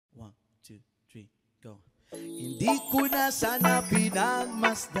2, 3, go. Hindi ko na sana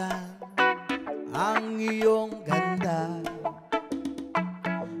pinagmasdan ang iyong ganda,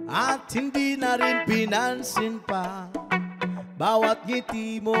 at hindi na rin pinansin pa bawat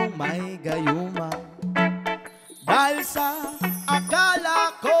ngiti mong may gayuma. Dahil sa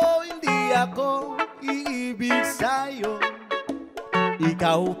akala ko hindi ako iibig sa'yo,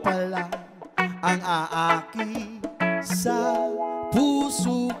 ikaw pala ang aaki sa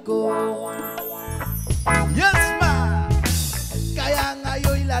puso ko. Yes, ma! Kaya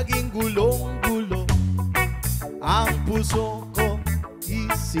ngayon'y laging gulong-gulo ang puso ko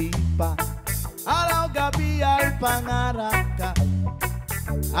isipa. Araw-gabi ay pangarap ka,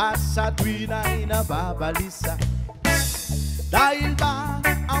 at sa tuwin ay nababalisa. Dahil ba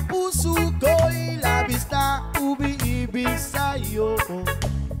ang puso ko'y labis na umiibig sa'yo,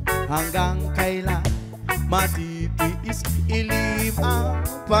 hanggang kailan matitiis ilim ang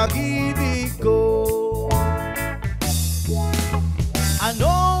pag-ibig ko?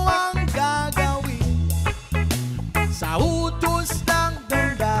 Ano ang gagawin sa utos ng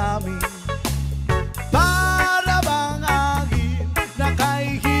damdamin? Para bang agin na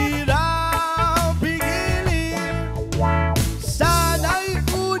kay hirap pigilin? Sana'y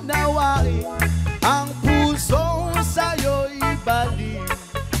unawain ang puso sa'yo'y balik.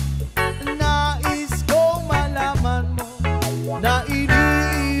 Nais kong malaman mo na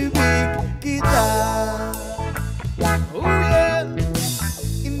iniibig kita. Oh yeah!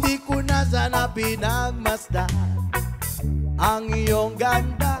 Hindi ko na sana pinagmasdan ang iyong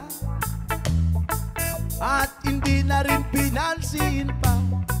ganda, at hindi na rin pinansin pa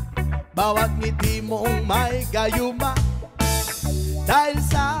bawat ngiti mong may gayuma. Dahil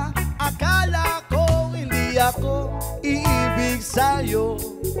sa akala ko hindi ako iibig sa'yo,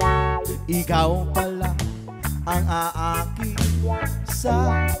 ikaw pala ang aaki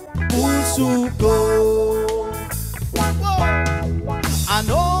sa puso ko.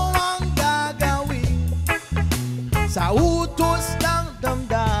 Ano ang gagawin sa utos ng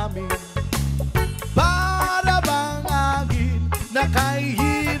damdamin? Para bang agin na kay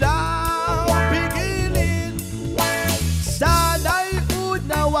hirap pigilin? Sana'y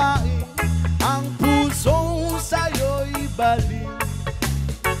unawain ang puso sa'yo'y balik.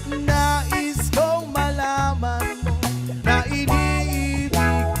 Nais kong malaman mo na iniibig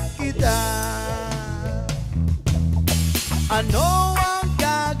kita. Ano ang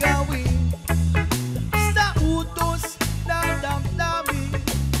gagawin sa utos ng damdamin?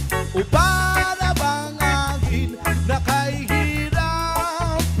 O para bang agin na kay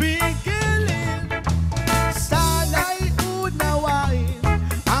hirap pigilin? Sana'y unawain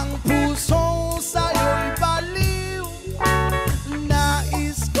ang puso sa'yo'y baliw.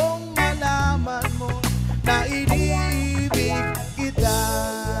 Nais kong malaman mo na iniibig kita.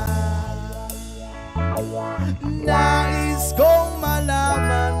 Nais kong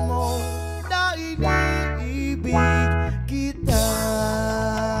malaman mo na iniibig kita.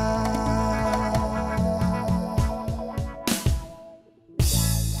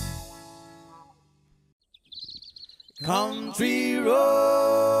 Country road,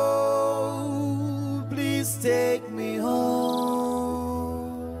 please take me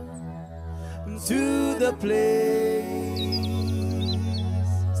home to the place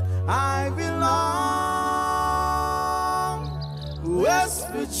I belong. West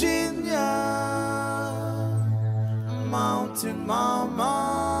Virginia, Mountain Mama,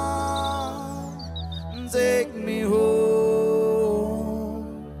 take me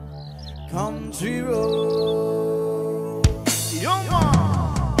home. Country road. Young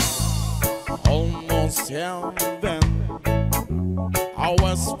man, almost heaven,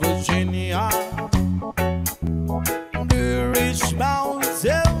 West Virginia. The rich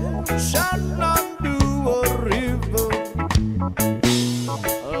mountain shall not do a river.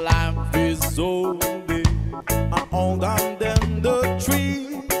 Life is so big and older than the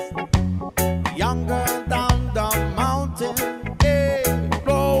trees, younger than the mountain,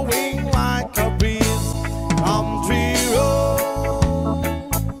 blowing like a breeze. Country road,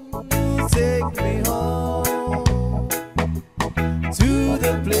 take me home to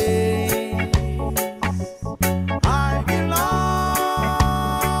the place I belong.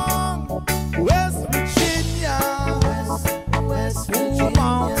 West Virginia, West Virginia.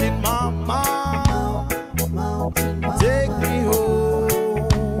 Mountain Mama, take me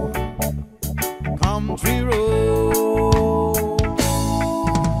home. Country road.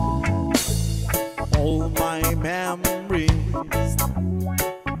 All my memories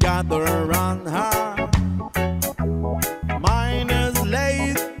gather around her. Mine is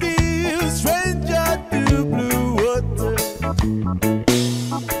lady, stranger to blue water.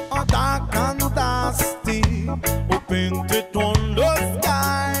 A dark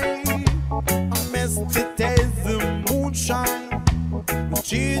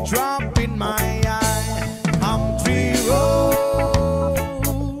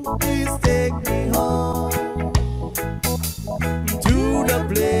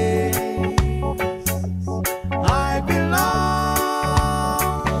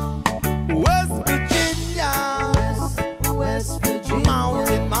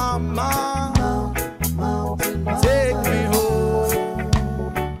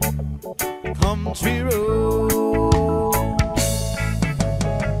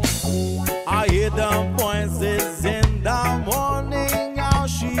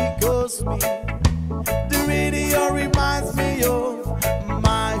close me. The radio reminds me of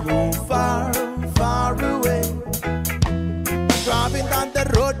my home far, far away. Driving down the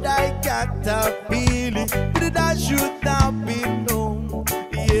road, I got a feeling that I should not be known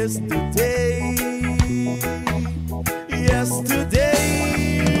yesterday.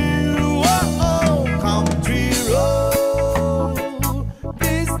 Yesterday, oh, country road,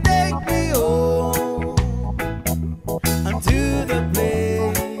 please take me home unto the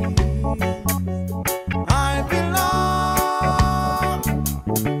place I belong.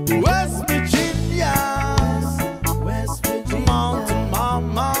 West Virginia, Mountain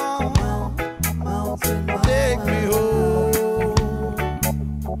Mama, take me home,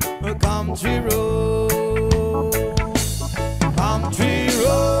 a country road, country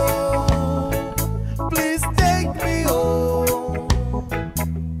road, please take me home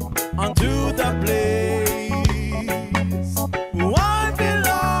unto the place I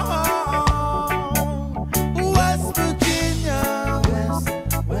belong. West Virginia,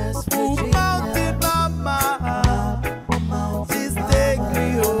 West Virginia, Mountain Mama, please take me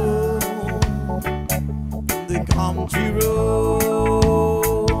home, the country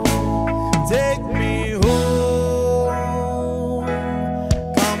road, take me home,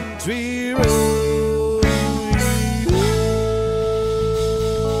 country road.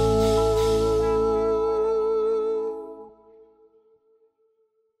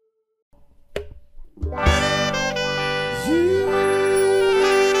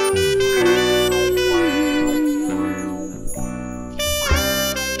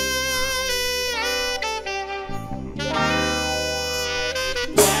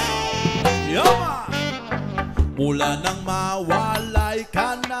 Yama! Mula nang mawalay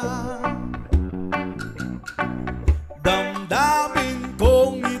ka na, damdamin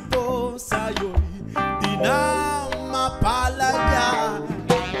kong ito sa'yo'y di na mapalaya.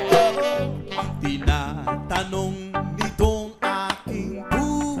 Tinatanong nitong aking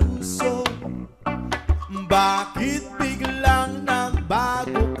puso, bakit biglang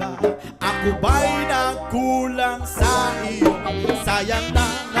nagbago ka? Ako ba'y nagkulang sa iyo? Sayang na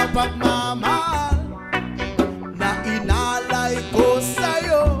pagmamahal na inalay ko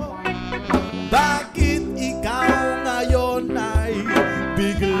sa'yo. Bakit ikaw ngayon ay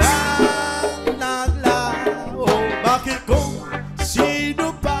biglang naglaho? Bakit kung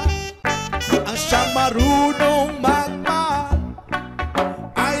sino pa ang siyang marunong magmahal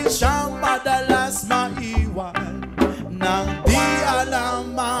ay siyang madalas maiwan nang di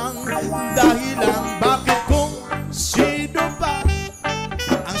alam ang dahilan? Bakit kung sino pa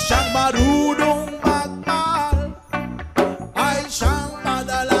ang siyang marunong magmahal ay siyang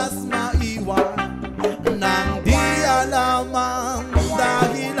madalas maiwan nang di alam ang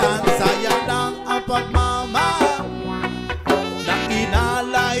dahilan? Sayang lang ang pagmamahal na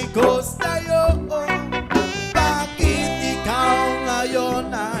inalay ko sa'yo. Bakit ikaw ngayon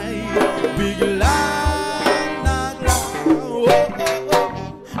ay biglang naglaho?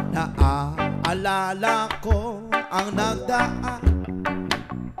 Naaalala ko ang nagdaan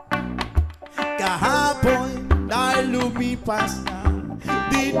kahapon dahil lumipas na,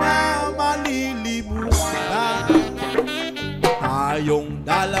 di na malilimutan. Tayong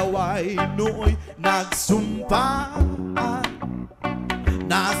dalawa'y nooy nagsumpaan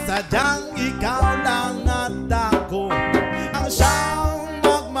na sadyang ikaw lang at ako ang siyang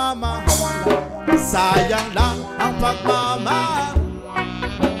magmamahal. Sayang lang ang pagmamahal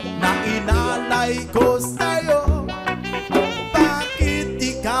na inalay ko sa'yo. Bakit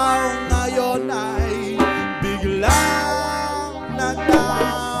ikaw ngayon ay biglang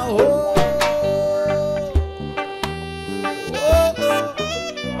naglaho?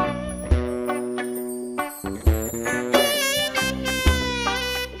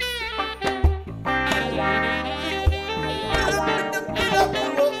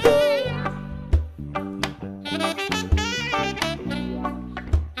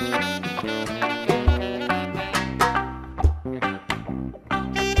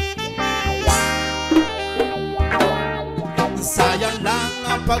 Sayang lang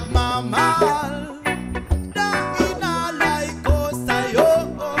ang pagmamahal na inalay ko sa'yo.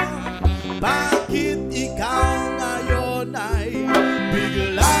 Bakit ikaw ngayon ay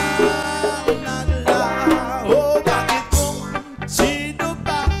biglang naglaho? Bakit kung sino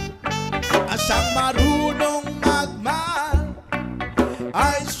pa ang siyang marunong magmahal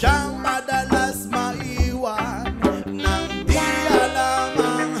ay siyang madalas maiwan nang di alam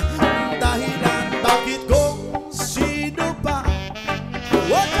ang dahilan? Bakit kung sino pa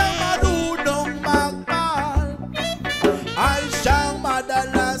walang marunong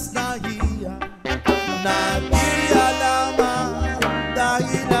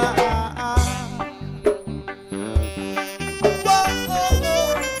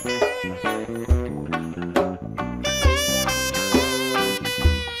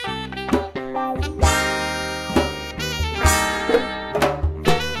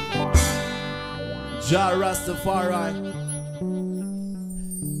Jah Rastafari.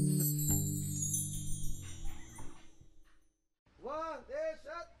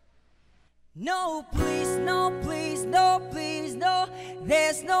 No, please, no, please, no, please, no.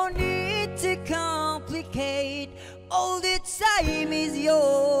 There's no need to complicate. All the time is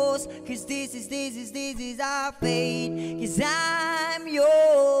yours. Cause this is our fate. Cause I'm yours.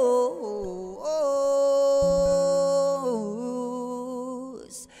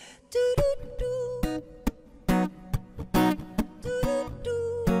 Do-do-do.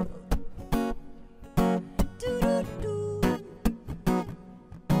 Do-do-do. Do-do-do.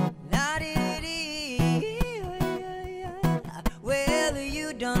 Well,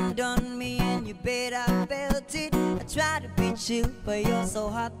 you done me and you bet I felt it. I tried to be chill, but you're so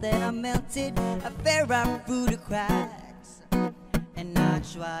hot that I melted. I fell right through the cracks, and I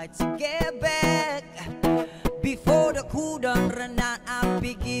tried to get back. Before the cool done run out, I'll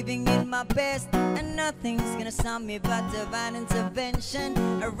be giving it my best, and nothing's gonna stop me but divine intervention.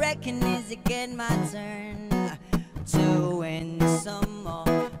 I reckon it's again my turn to win some more,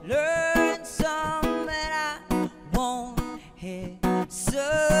 learn some, and I won't hesitate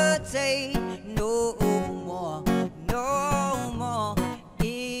no more, no more.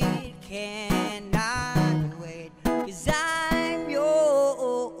 It cannot wait, 'cause I'm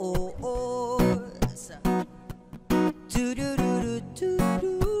yours. Do-do-do-do-do-do.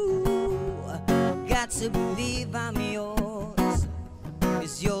 Got to believe I'm yours.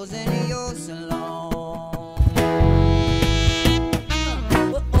 It's yours and yours alone.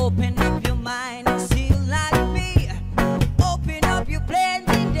 Open up your mind and see like me. Open up your plans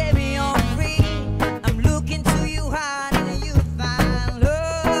and let me on free. I'm looking to you hard and you find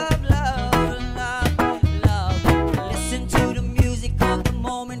love, love, love, love. Listen to the music of the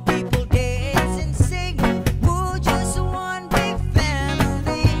moment, people dance and sing. We're just one big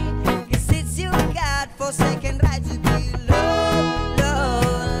family. 'Cause it's your God-forsaken right to be loved,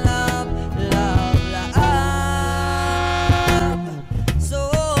 love, love, love, love. So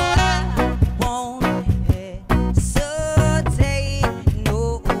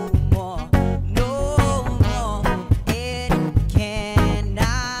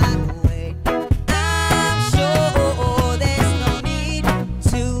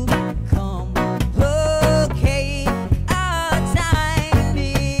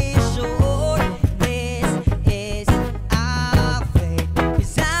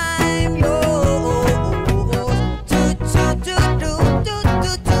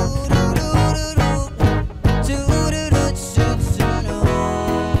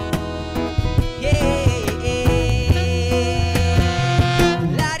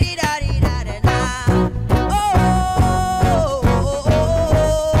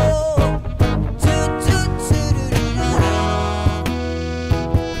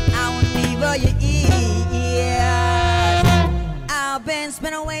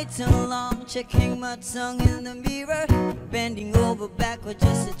checking my tongue in the mirror, bending over backward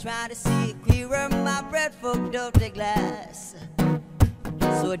just to try to see it clearer. My breath fogged up the glass,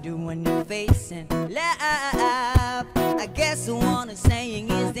 so I do when you're facing laugh. I guess the one who's saying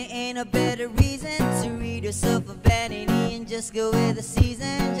is there ain't a better reason to read yourself of vanity and just go with the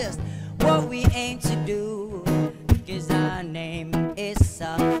season. Just what we aim to do, 'cause our name is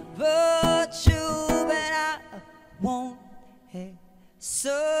a virtue, but I won't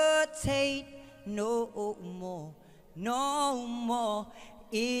hesitate no more, no more.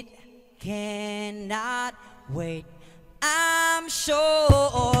 It cannot wait. I'm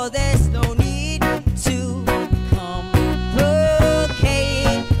sure there's no need to complicate.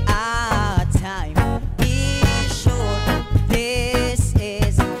 Our time is short. This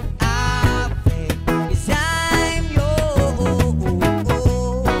is our fate. 'Cause I'm yours.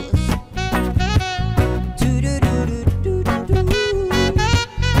 Do-do-do-do-do-do-do.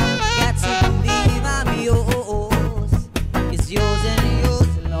 Got to believe I'm yours. It's yours and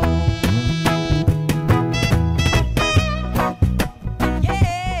yours alone.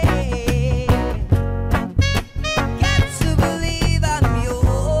 Yeah.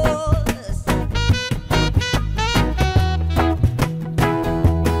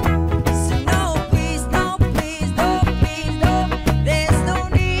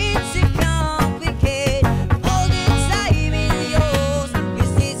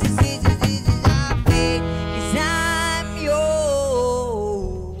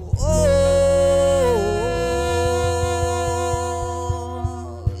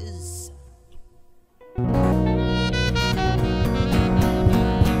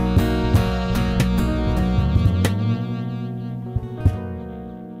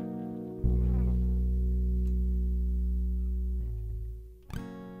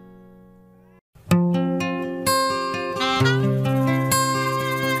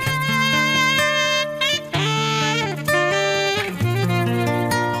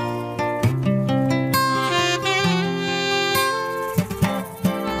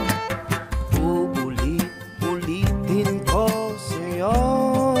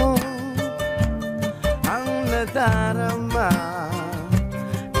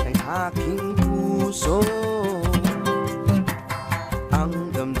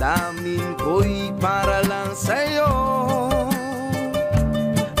 damdamin ko'y para lang sa'yo.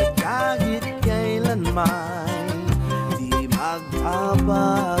 At kahit kailanman di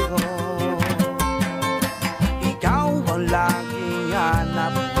magbabago, ikaw ang laging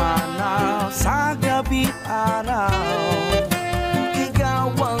hanap-hanap sa gabi't araw.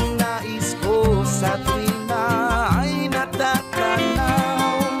 Ikaw ang nais ko sa tuwing na ay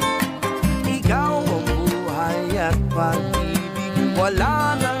natatanaw. Ikaw ang buhay at pag-ibig,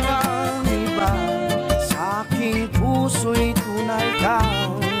 wala na ngang iba. Sa aking puso'y tunay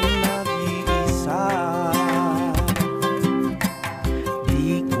kang nag-iisa.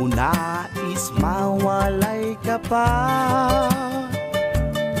 Di ko nais mawalay ka pa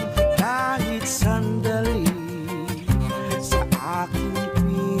kahit sandali sa aking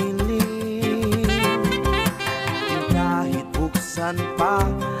piling. Kahit buksan pa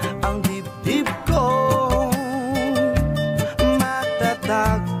ang dibdib ko,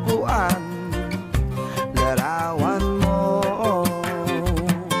 matatagpuan larawan mo.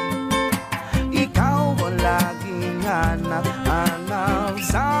 Ikaw ang laging hanap-hanap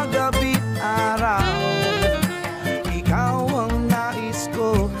sa gabi't araw. Ikaw ang nais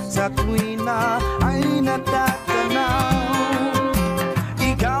ko sa tuwing na ay natatanaw.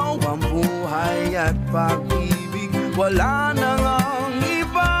 Ikaw ang buhay at pag-ibig, wala na ngang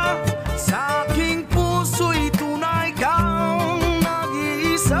iba. Sa aking puso'y tunay kang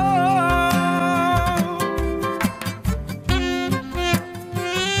nag-iisa.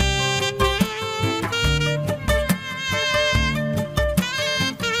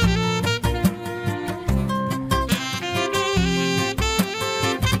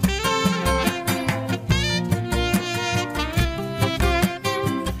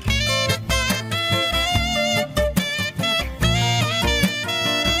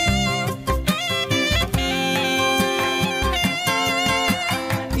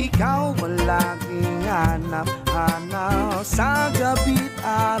 Ikaw ang laging hanap-hanap sa gabi't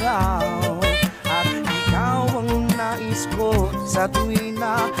araw. At ikaw ang nais ko sa tuwing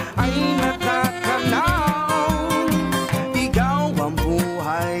na ay natatanaw. Ikaw ang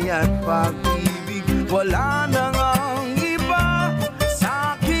buhay at pag-ibig, wala na ngang iba.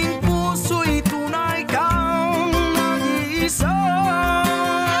 Sa aking puso'y tunay kang nag-iisa.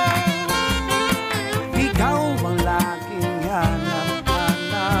 Ikaw ang laging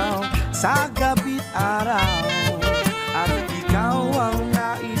hanap-hanap sa gabi't araw. At ikaw ang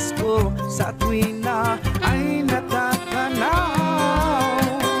nais ko sa tuwing na ay natatanaw.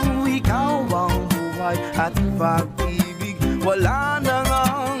 Ikaw ang buhay at pag-ibig, wala na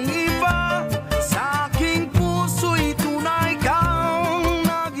ngang iba. Sa aking puso'y tunay kang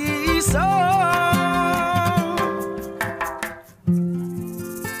nag-iisa.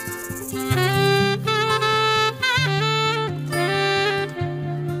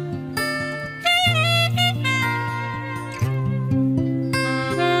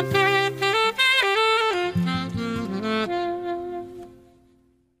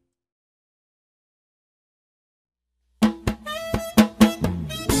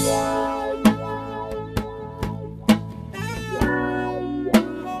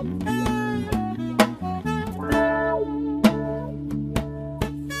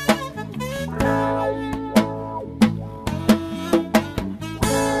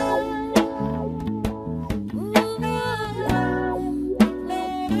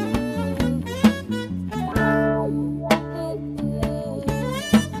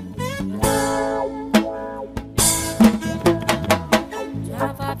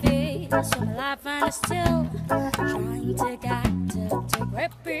 So my life and is still trying to get to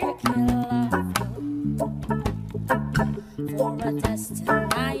grip it, kill for a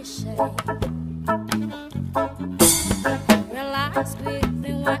destination. Realize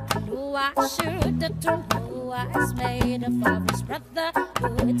quickly what I knew I should have done. Who I was made of this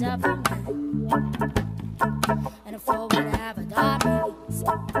brotherhood of a man, and for whatever that means.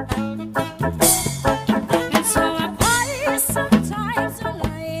 And so I party sometimes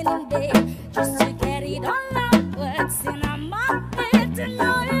alone in bed just to get it all out. What's in my head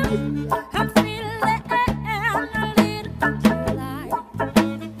tonight? I'm feeling a little July.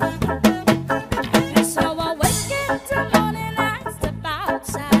 And so I wake in the morning, I step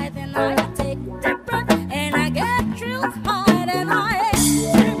outside, and I take a deep breath, and I get real hard, and I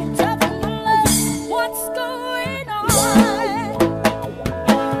dream tough and love. What's going on?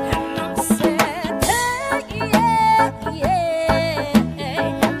 And I'm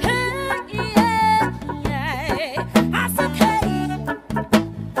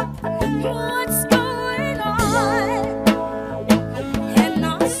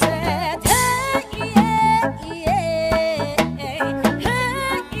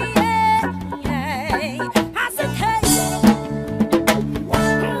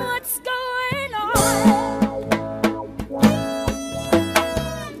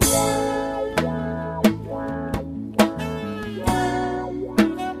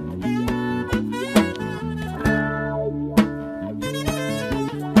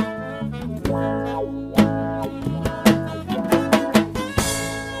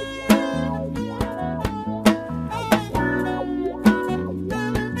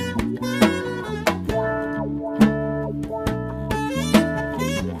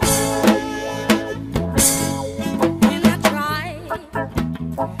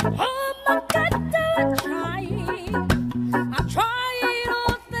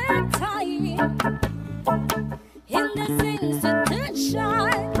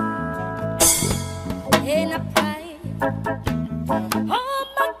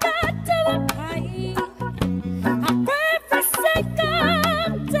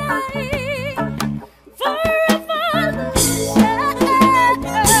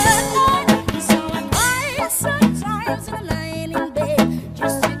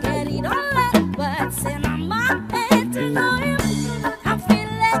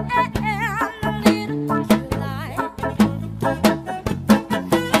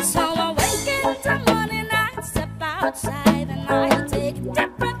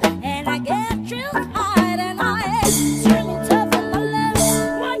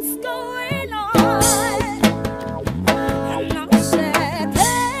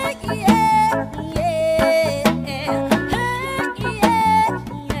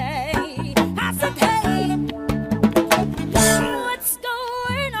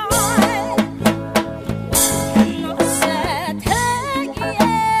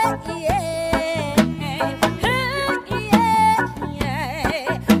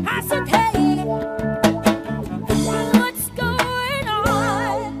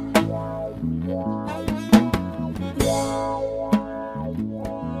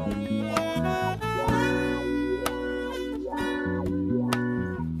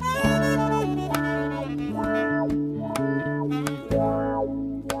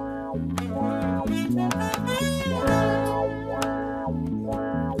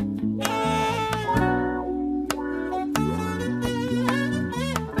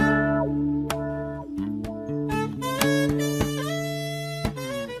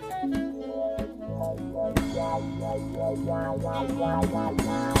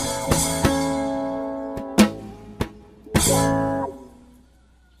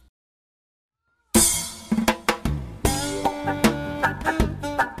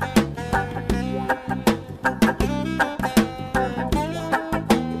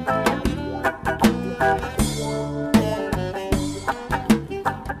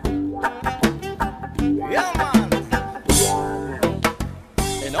Yeah, man.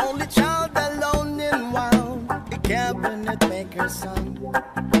 An only child alone and wild, a cabinet maker's son.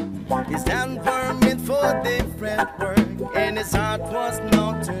 His hand were meant for different work, and his heart was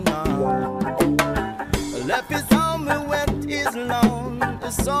not to none. Left his home and went his lone,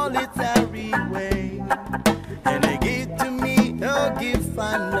 a solitary way. And he gave to me a gift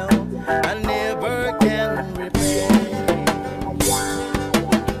I know I never can repay.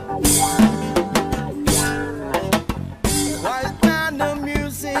 Quiet man of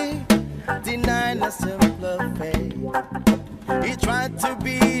music, denying a simpler faith. He tried to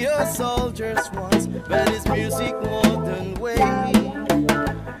be a soldier once, but his music wouldn't wait.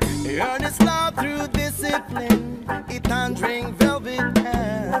 He earned his love through discipline, he thundering velvet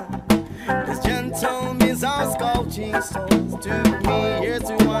hair. His gentle means of sculpting souls took me years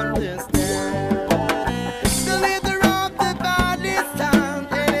to understand. The leader of the body's time,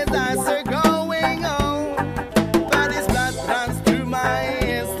 and his eyes are going on. But his blood runs through my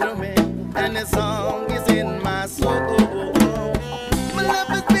instrument, and his song is in my soul. My love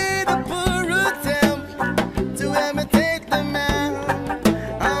has been a poor attempt to imitate the man.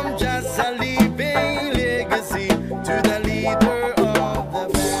 I'm just a living legacy to the leader of the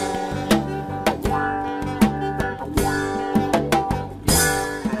band.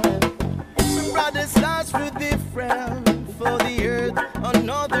 Brothers lost were different for the earth,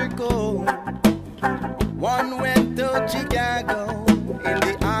 another goal. One went to Chicago, and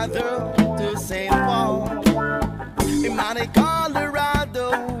the other to St. Paul. In Monte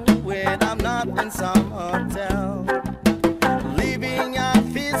Colorado, when I'm not in some hotel, living a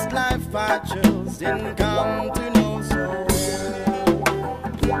feast life I chose, didn't come to know so well.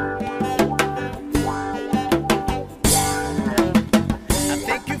 I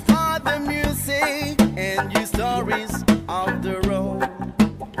thank you for the music and your stories on the road.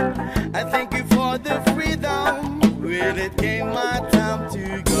 I thank you for the freedom when it came my time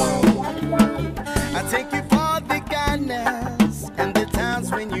to go. I thank you for the kindness and the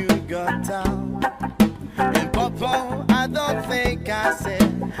times when you got down. And Papa, I don't think I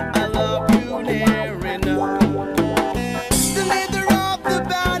said I love you near enough. The leader of the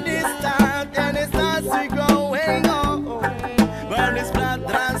band is tired and it starts to growing old. But his blood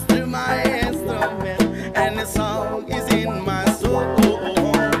runs through my instrument and the song is in my soul.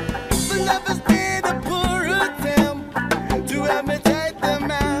 But love has been a poor attempt to imitate the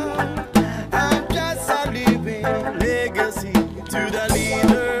man. I'm just a living legacy to the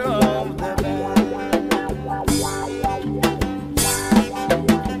leader of the band.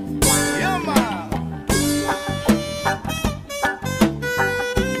 Yeah, man.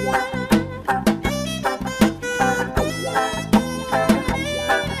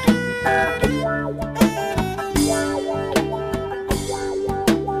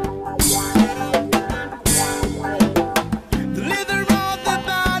 The leader of the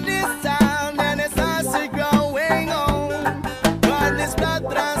band is down and his eyes are growing old. But his blood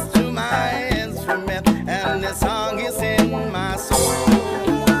runs through my instrument and the song is in my soul.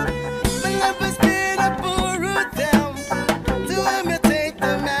 My love has been a poor attempt to imitate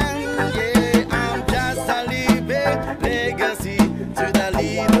the man. Yeah, I'm just a living legacy to the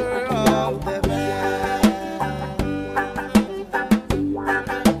leader of the band.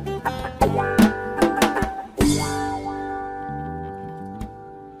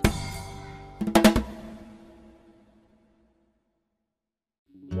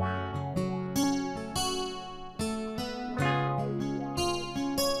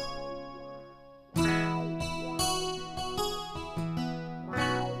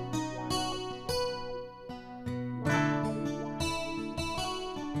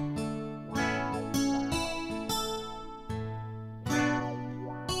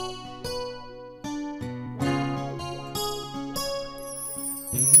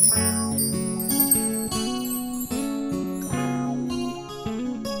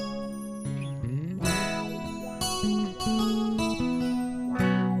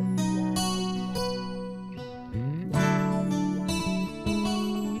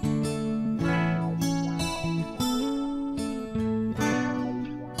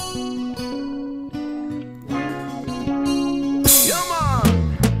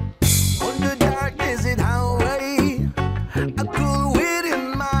 A cool wind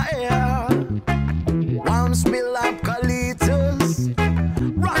in my hair.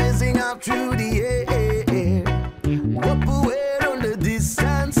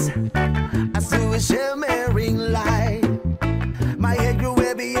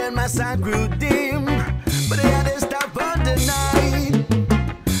 my side grew dim, but I had to stop for the night.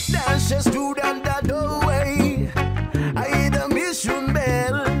 Then she stood at the doorway. I heard a mission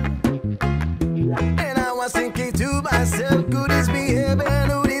bell, and I was thinking to myself, could this be heaven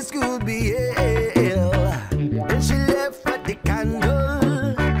or this could be hell? And she left at the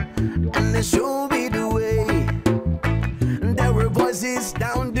candle, and they showed me the way. There were voices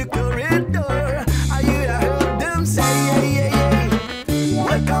down the corridor. I heard them say, yeah, yeah, yeah.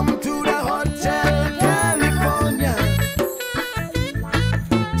 Welcome to the Hotel California.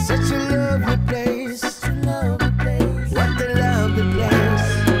 Such a lovely place, such a lovely place. What a lovely place.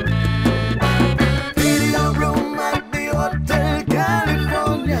 Feel a room at the Hotel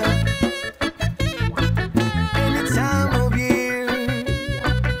California. Any time of year,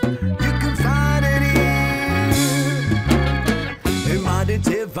 you can find it here. Mother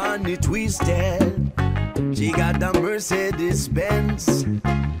Tiffany twisted. She got a Mercedes Benz.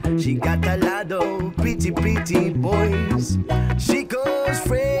 She got a lot of pretty, pretty boys. She calls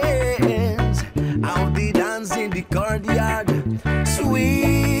friends out the dance in the courtyard.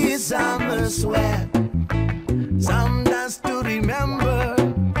 Sweet summer sweat. Some dance to remember,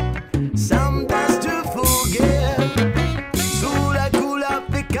 some dance to forget. So I cool up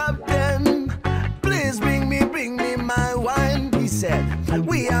the captain. Please bring me my wine, he said.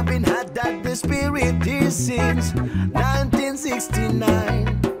 We have been had at the Spirit here since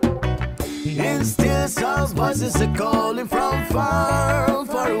 1969. And still some voices are calling from far,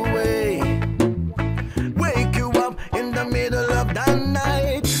 far away. Wake you up in the middle of the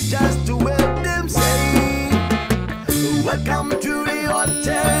night just to help them say, welcome to the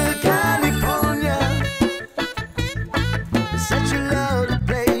Hotel California. Such a lovely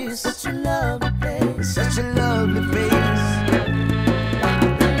place, such a lovely place, such a lovely place.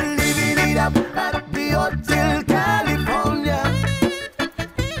 Living it up at the Hotel California.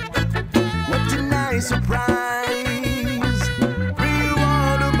 What a nice surprise. Free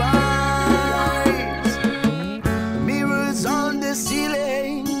water vibes. Mirrors on the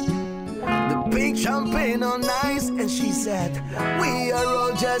ceiling. The pink champagne on ice. And she said, we are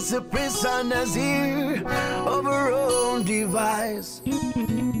all just prisoners here of our own device.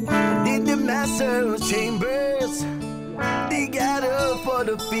 Did the master chambers, they gather for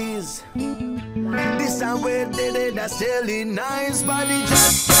the feast. This time we did it, that's really nice, but it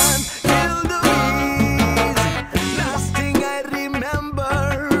just can't kill the bees. Last thing I remember,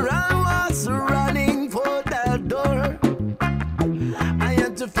 I was running for that door. I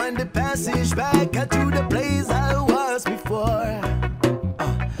had to find the passage back to the place I was before.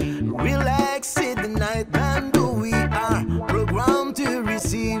 Relax in the night, and we are programmed to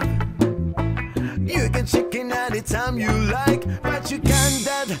receive. You can check in anytime you like, but you can't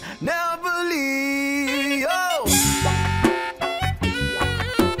that never leave. Oh!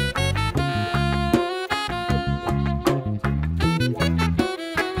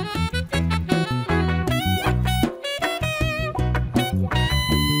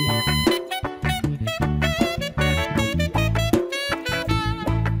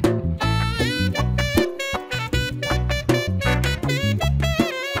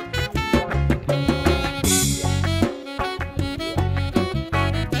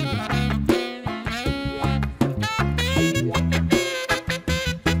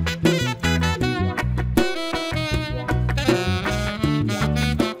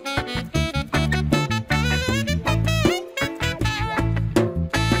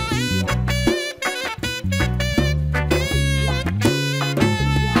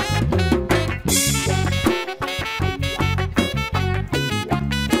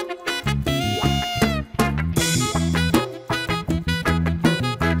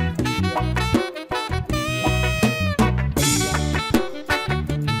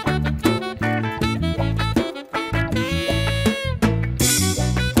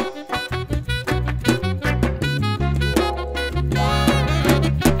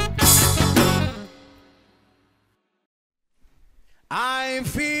 I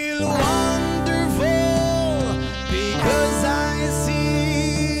feel wonderful because I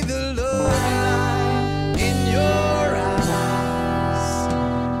see the love light in your eyes,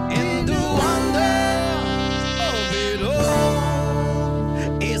 and the wonder of it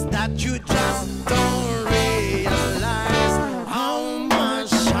all is that you just don't realize how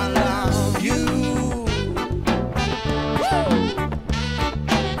much I love you. Woo!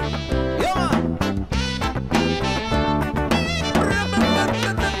 Yeah.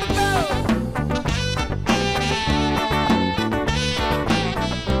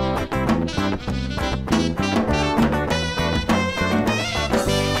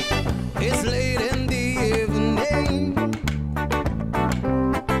 It's late in the evening,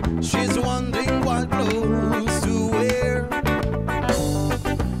 clothes to wear.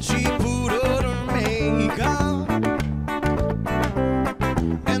 She put on her makeup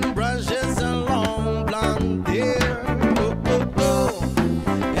and brushes her long blonde hair.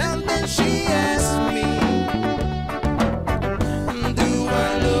 And then she asked me, do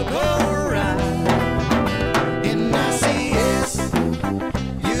I look alright? And I say yes,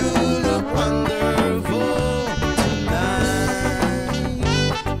 you look wonderful tonight.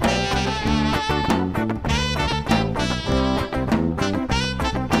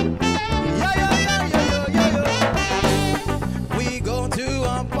 Yeah, yeah, yeah, yeah, yeah, yeah. We go to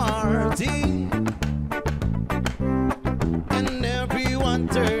a party and everyone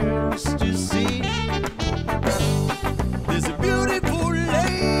turns to see there's a beautiful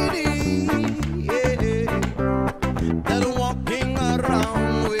lady, yeah, that walking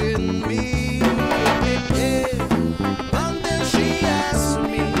around with me, yeah. And then she asked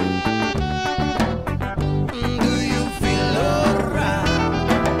me, do you feel alright?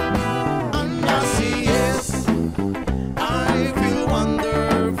 And I say yes, I feel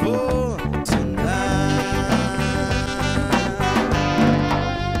wonderful tonight.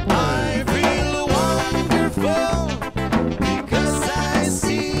 I feel wonderful because I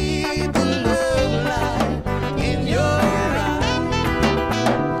see the love light in your eyes.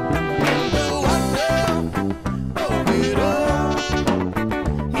 And the wonder of it all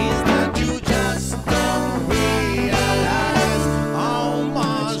is that you just don't realize how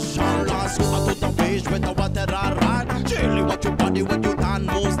much I lost. I to the beach with the water I ride. Chilly watch your body when you dance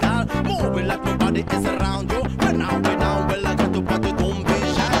moves down. Moving like nobody is around you. When I well I got to party, don't be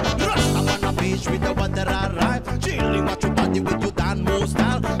shy. Rush, I'm on the beach with the water I ride. Chilly watch your body when you dance moves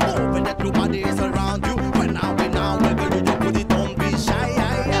down. Moving like nobody is around you. When I well girl you just put it, don't be shy.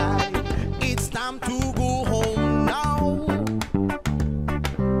 It's time to go home now.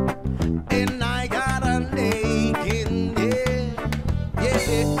 And I got a lake in there,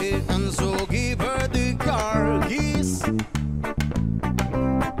 yeah. And so give her the car keys.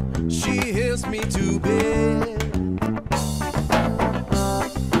 She hears me to bed.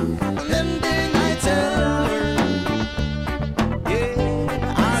 And then I tell her, yeah,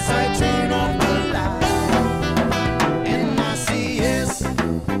 as I turn off the light, and I say yes,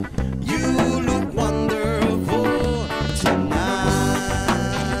 you look wonderful tonight.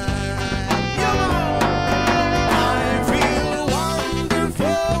 I feel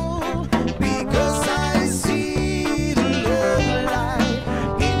wonderful because I see the love light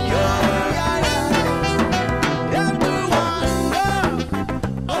in your eyes. And the wonder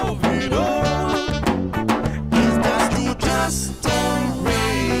of it all is that you just don't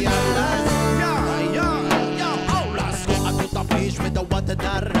realize. Yeah. Oh, let's go out to the beach with the water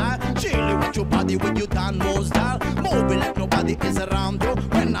that ride. Chilly with your body when you dance more style. Moving like nobody is around you.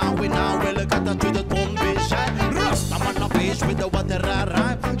 When I well I got to the don't be shy. Rust, I'm on the beach with the water I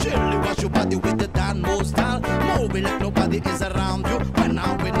ride. Chilly watch your body with the dance more style. Moving like nobody is around you. When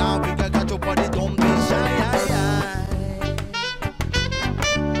I got your body, don't be shy.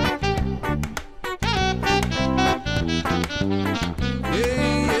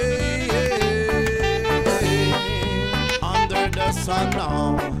 Under the sun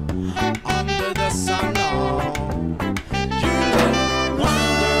now, under the sun now, you look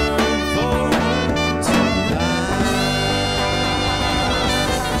wonderful tonight.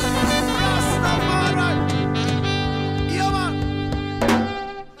 Rastafari, yeah man.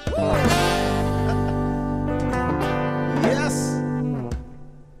 Yes.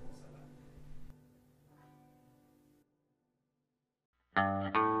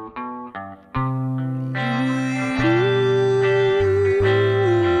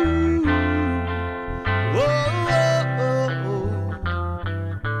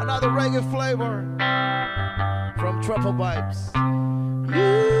 Another reggae flavor from Truffle Vibes.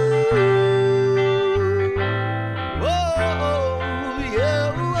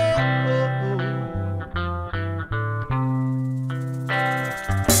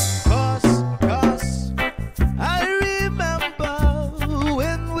 Cause I remember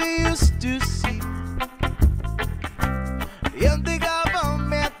when we used to see in the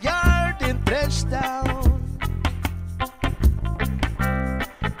government yard in Trenchtown.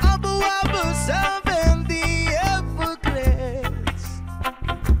 Serving the Everglades,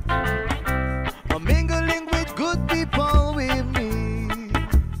 mingling with good people with me.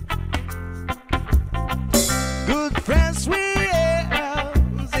 Good friends we have,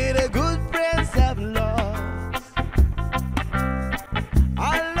 see the good friends have lost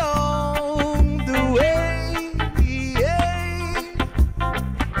along the way.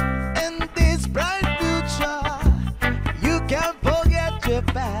 In this bright future, you can't forget your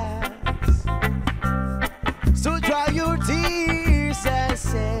past.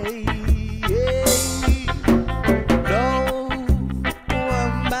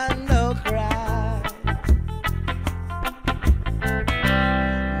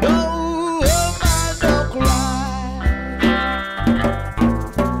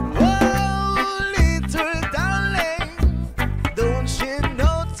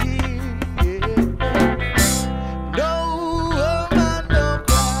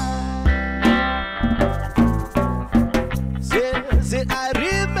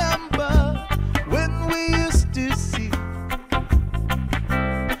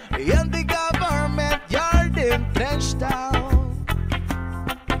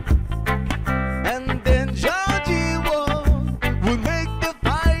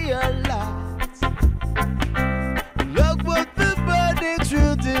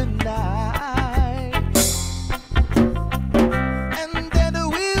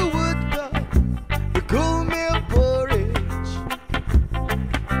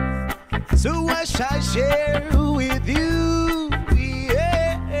 which I share with you.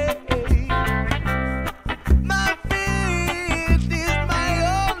 Yeah. My faith is my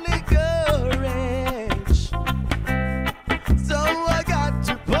only courage, so I got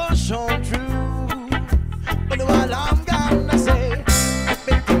to push on through. But while I'm gonna say,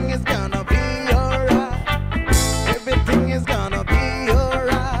 everything is gonna be alright. Everything is gonna be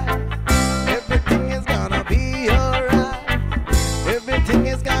alright. Everything is gonna be alright. Everything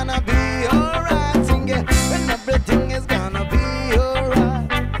is gonna be alright. Sing it. And everything is gonna be alright.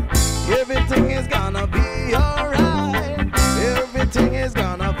 Everything is gonna be alright. Everything is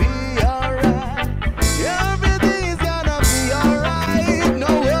gonna be alright. Everything is gonna be alright. No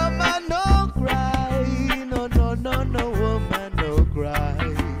woman, no cry. No, no, no, no woman, no cry.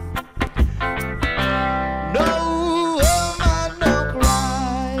 No woman, no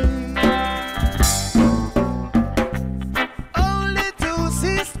cry. Only two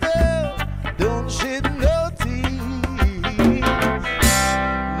sisters, don't shed no tears.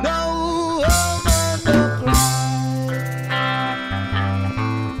 No woman, no cry.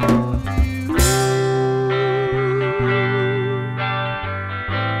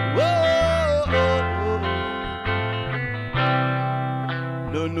 Whoa.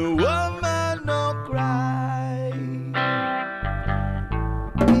 No, no woman, no cry.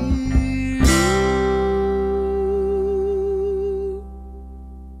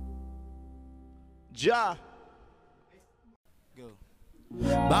 Ja. Go.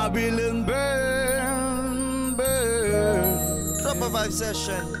 Babylon burn, burn. Top of 5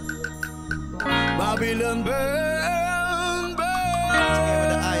 session. Babylon burn, Together with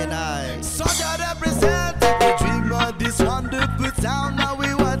the I burn. and I. So that represent the dream of this wonderful town. Now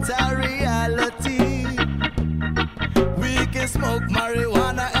we want a reality. We can smoke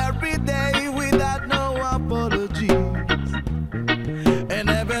marijuana every day without no apology. And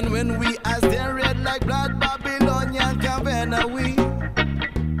even when we as they red like blood, Babylonian Cavana we.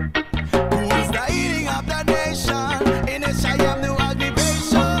 Who is the eating of the nation? In a shy am no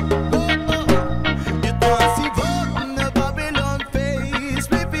aggravation. You don't see vote in the Babylon face.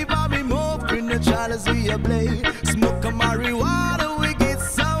 Flippy Bobby move, bring the child as we a play. Smoke a marijuana, we get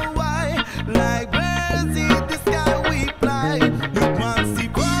so white. Like birds in the sky we fly. You can't see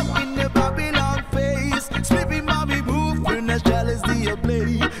vote in the Babylon face. Flippy Bobby move, bring the child as we a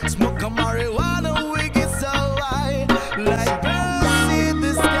play. Smoke a marijuana, we get so white. Like birds in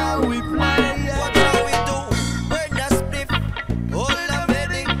the sky we fly. What shall we do? Burn a spliff. Hold a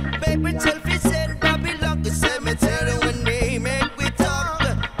wedding. Paper selfie send Babylon to cemetery when they make we talk.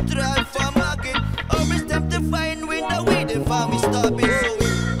 Drive for market. Always them to find window way the farm is stopping. So we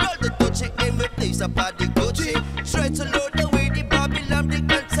roll the touch and we place up at the Gucci. Try to load the way the Babylon they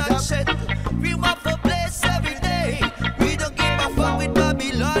can't touch it. We want for place every day. We don't give a fuck with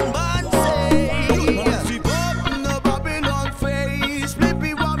Babylon man say. See pop in the Babylon face.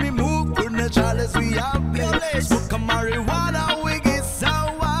 Flippy want me move for the chalice we have place. Smoke a marijuana, we get so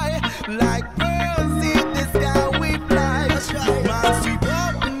high. Like birds in the sky we fly. Man, see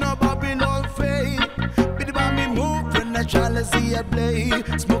pop in the Babylon face. Flippy want me move for the chalice we have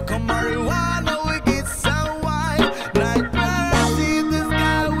place. Smoke a marijuana, we get so high. Like birds in the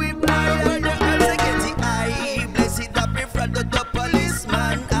sky we fly. Blessed up in front of the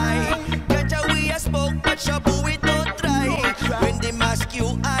policeman. I catch a we a smoke, but shabu we don't try. When they mask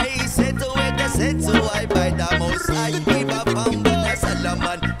you, I said to it, I said to I by the most. I give a bum, but that's a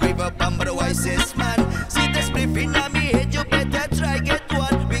laman. Give a bum, but the wisest man. See the spliff in a me head, you better try get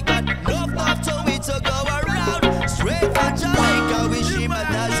one. We got enough love so we to go around. Straight from Jamaica, we shim a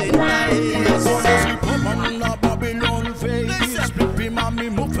dozen miles. We pop on the Babylon face. Flippy mommy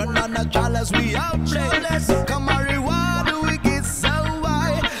moving on the chalice we out chase. Come marijuana, we get so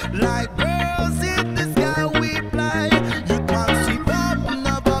high. Like birds in the sky we fly. You can't see pop on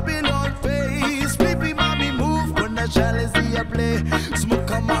the Babylon face. Flippy mommy move when the chalice we a play. Smoke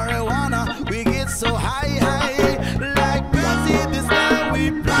a marijuana, we get so high, high. Like birds in the sky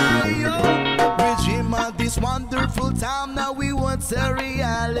we fly. Oh, we dream of this wonderful time. Now we want a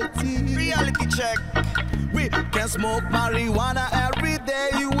reality. Reality check. We can smoke marijuana every day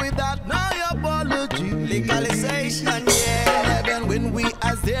without no apology. Legalization, yeah. Even when we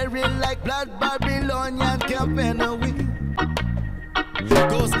as they real like blood Babylonian campaign we.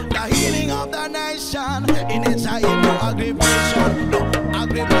 Cause the healing of the nation in it I ain't no aggravation. No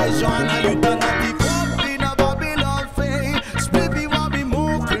aggravation. And you cannot be up in a Babylon face. Baby want me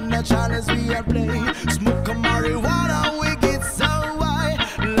move from the channels we are play. Smoke a marijuana we get so high.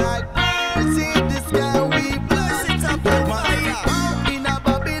 Like birds in the sky we bless it up on fire. In a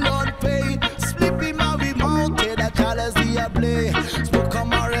Babylon face. Sleepy man we mounted the channels we are play. Smoke a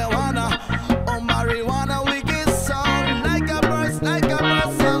marijuana. Oh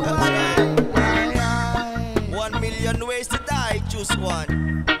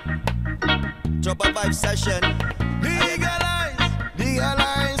one. Drop a vibe session. Legalize,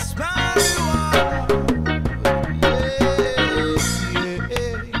 legalize marijuana.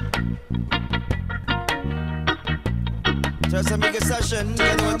 Just a make a session.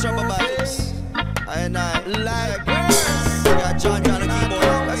 Get on drop a vibes. And I Like got John on the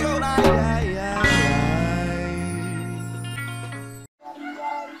keyboard. Let's go.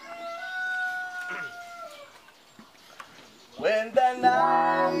 When the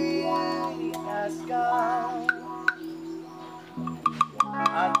night has come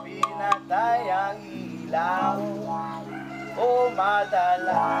at pinatay ang ilaw, o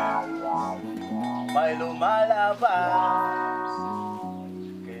madalas may lumalabas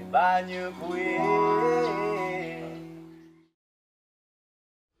kay banyo kuwi.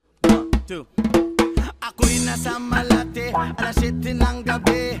 1, 2. Ako'y nasa Malate, alas 7 ng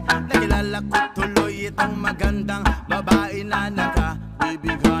gabi. Nakilala ko tuloy itong magandang babae na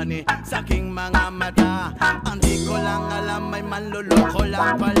nakabibighani sa aking mga mata. Ang di ko lang alam, may manluloko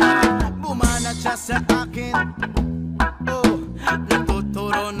lang pala. Bumanat siya sa akin, oh,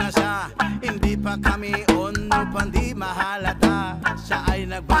 nagtuturo na siya. Hindi pa kami upang di mahalata. Siya ay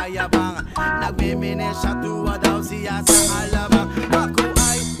nagbayabang, nagmimini siya, tuwa daw siya sa alabang. Ako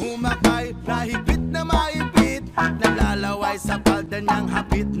ay humakay, nahigpit na maipit, naglalaway sa palda niyang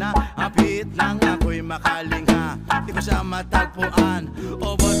hapit nang ako'y makalingha. Di ko siya matagpuan,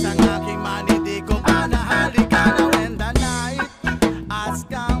 ubos ang aking money, di ko pa nahalikan. When the night has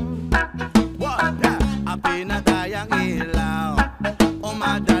come, what? Pinatay ang ilaw, o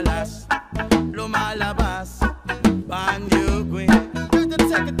madalas lumalabas banyo queen.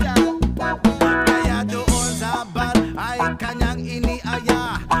 Kaya doon sa bar ay kanyang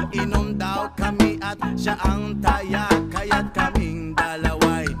iniaya, inom daw kami at siya ang taya. Kaya't kaming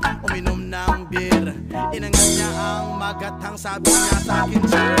dalaway uminom ng beer. Inangat niya ang magatang, sabi niya sa akin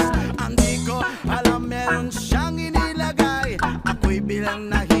cheers. Hindi ko alam meron siyang inilagay. Ako'y bilang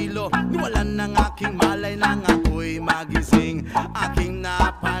nahilo, niwalan ng aking malay nang ako'y magising. Aking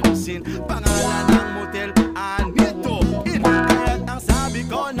napansin, pangalan ng motel, Anito Inn. Kaya't ang sabi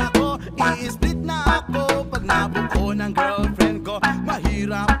ko, nako, i-split na ako. Pag nabuko ng girlfriend ko,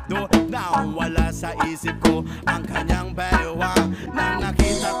 mahirap do na wala sa isip ko ang kanyang bewang. Nang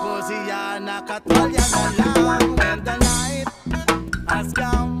nakita ko siya, nakatolya na lang. When the night has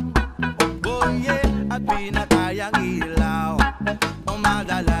come, oh yeah, at pinatay ang ilaw, o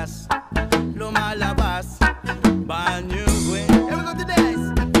madalas lumalabas banyo queen. Here we go to this.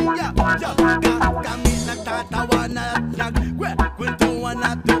 Kami nagtatawa na nagkwentuhan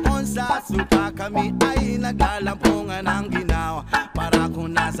na doon sa suka. Kami ay naglalampungan ng ginaw, para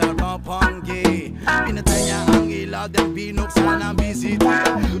kung nasa Roppongi. Pinatay niya ang ilaw, then binuksan ang BCD.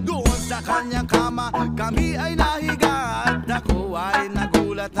 Doon sa kanyang kama, kami ay nahiga. At ako ay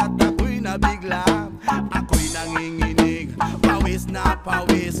nagulat at ako'y nabigla. Ako'y nanginginig, pawis na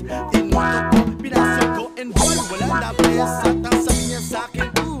pawis. Tinutok ko, pinasok ko, and boy, walang lapis. At ang sabi niya sa'kin,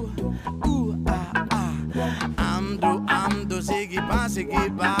 amdo, sige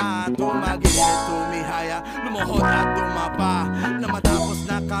pa, tumagilid, tumihaya, lumuhod at tumapa. Na matapos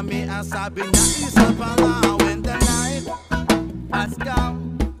na kami, ang sabi niya, isa pa nga. When the night has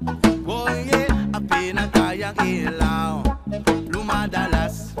come, oh yeah, at pinatay ang ilaw,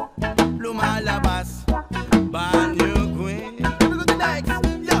 lumadalas, lumalabas banyo queen. Here we go to next.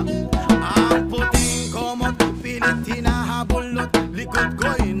 Ang puting komot, pilit hinahabulot, likod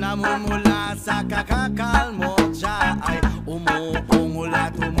ko'y namumula sa kakakalmot. Siya ay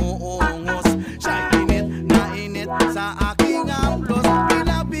umuungulat, umuungos, siya'y init na init sa aking amplos.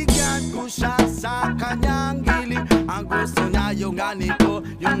 Pinabigyan ko siya sa kanyang giling. Ang gusto niya yung ganito,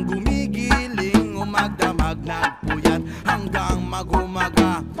 yung gumigiling, umagdamag, nagpuyat hanggang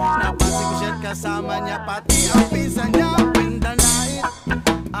magumaga. Napansin ko siya't kasama niya, pati ang pinsan niya. When the night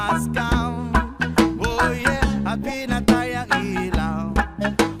has come, oh yeah, at pinatay ang ilaw,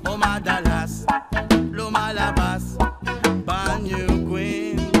 o madalas lumalabas banyo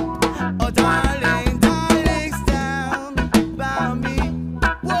queen. Oh darling, darling, stand by me.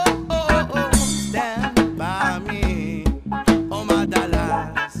 Whoa, oh, oh, stand by me. Oh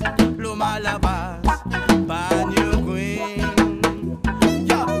madalas lumalabas banyo queen.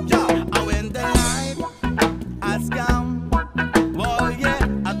 Yo, yo, when the night has come,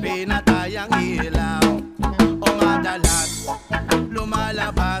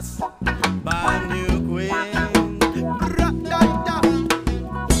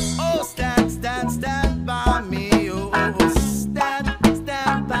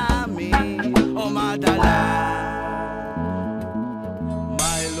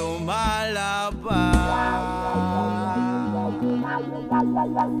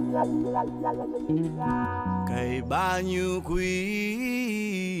 Kay banyo ko'y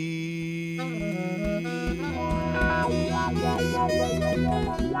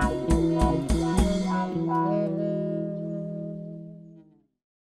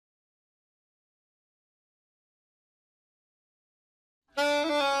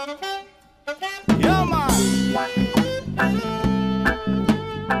yeah, man.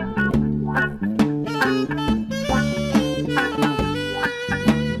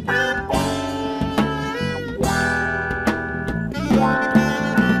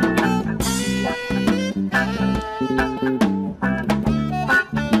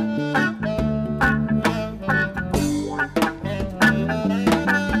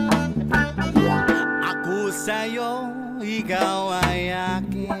 Ako sa'yo, ikaw ay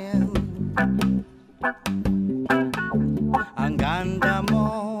akin. Ang ganda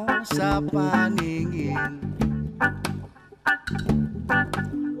mo sa paningin.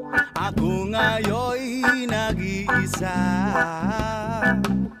 Ako ngayon'y nag-iisa.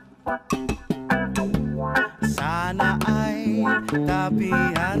 Sana ay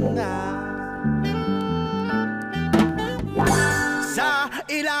tabihan na. Sa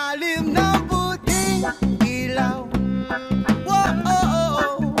ilalim ng puting ilaw,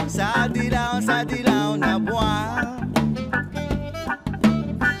 wow, sa dilaw na buwan.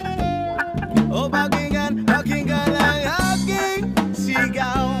 O pakinggan ang aking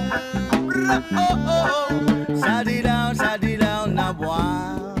sigaw, sa dilaw na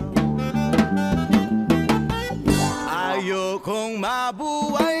buwan. Ayokong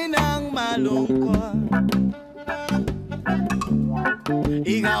mabuhay ng malungkot,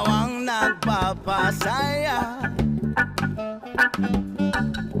 ikaw ang nagpapasaya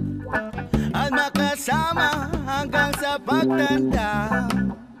at makasama hanggang sa pagtanda.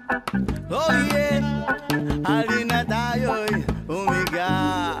 Oh yeah, halina tayo'y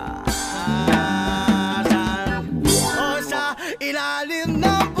umigasan. O sa ilalim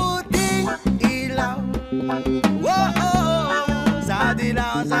ng puting ilaw, wow, sa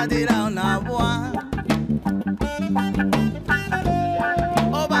dilaw na buwan.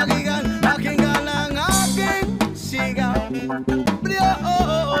 O pakinggan ang aking sigaw,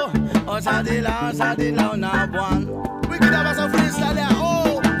 o sa dilaw na buwan. We can have some freestyle there.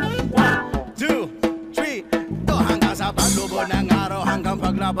 Oh, 1, 2, 3, go. Hanggang sa paglubog ng araw, hanggang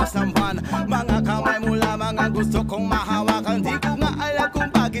paglabas ng buwan. Mga kamay mo lamang ang gusto kong mahawakan. Di ko nga alam kung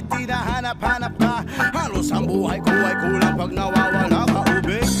bakit tinahanap-hanap ka. Halos ang buhay ko ay kulang pag nawawala ka,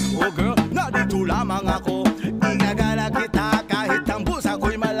 ube. Oh girl, nandito lamang ako. Ingagala kita kahit ang busa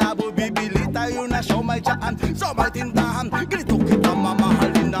ko'y malabo. Bibili tayo na siomay dyan sa may tindahan. Ganito kita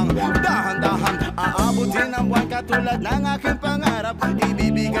mamahalin ng dahan-dahan. Aabutin ang buwan katulad ng aking pangarap.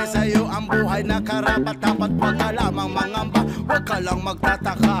 Ibibigay sa'yo ang buhay na karapat-dapat. Wag ka lamang mangamba, wag ka lang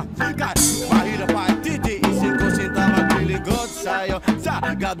magtataka. Kahit mahirap ay titiisin ko, sinta magliligot sa'yo sa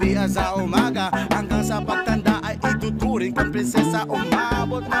gabi at sa umaga. Hanggang sa pagtanda ay ituturing kang prinsesa.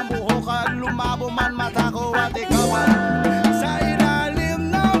 Umabot ng buhok at lumabo man mata ko at ikaw ay sa ilalim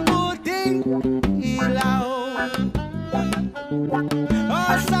ng puting ilaw, o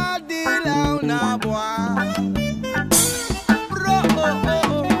sa dilaw na buwan.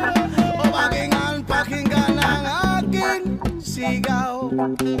 O pakinggan ang aking sigaw,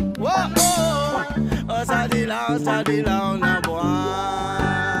 o sa dilaw na buwan.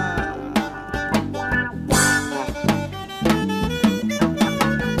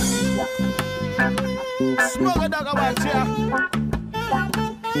 Smoke a dog about ya,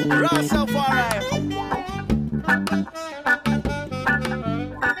 Rastafari.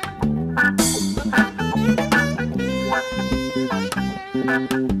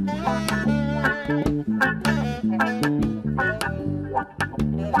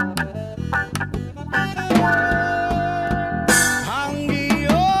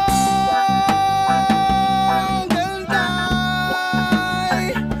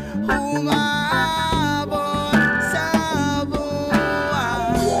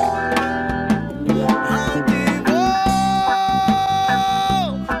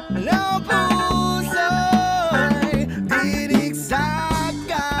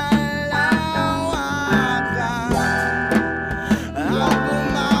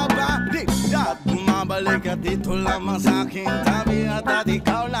 Dito lamang sa aking tabi at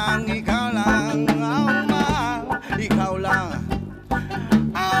ikaw lang ang mahal, ikaw lang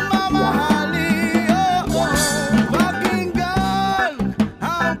ang mamahali. Pakinggan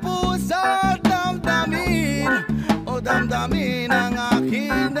ang puso damdamin, o damdamin ang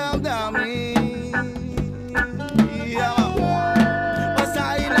aking damdamin. O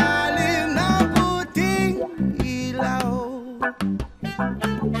sa ilalim ng puting ilaw,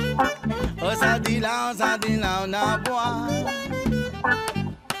 O sa dilaw na buwan.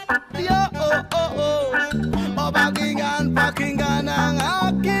 Yo, o pakinggan ang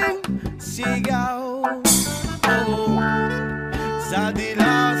aking sigaw. Sa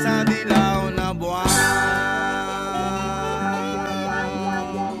dilaw na buwan.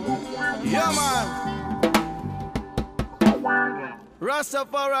 Yeah, man.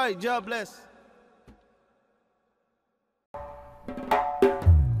 Rastafari, God bless.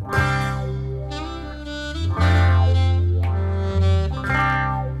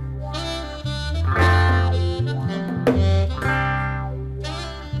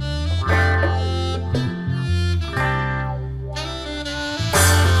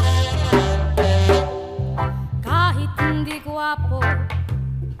 Kahit hindi gwapo,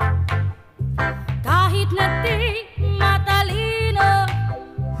 kahit na di matalino,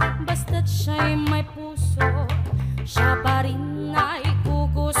 basta't siya'y may puso, siya pa rin ay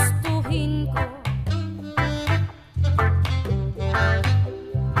gugustuhin ko.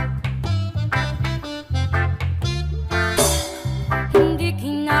 Hindi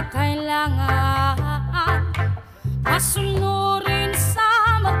kinakailangan pasunurin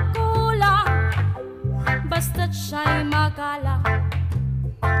sa magulang, basta't siya'y magalang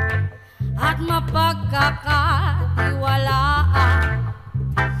at mapagkakatiwalaan.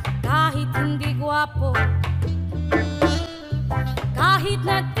 Kahit hindi gwapo, kahit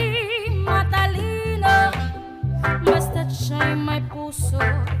na di matalino, basta't siya'y may puso,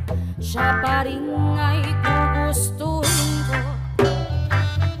 siya pa rin ay gugustuhin ko.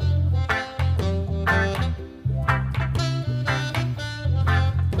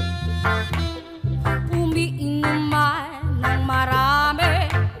 Umiinom man ng marami,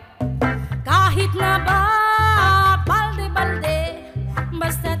 kahit na ba balde-balde,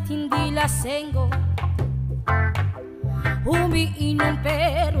 basta't hindi lasenggo. Umiinom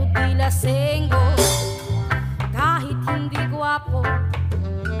pero di lasenggo. Kahit hindi gwapo,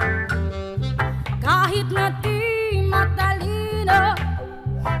 kahit na di matalino,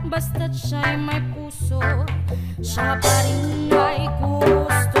 basta't siya'y may puso, siya pa rin ay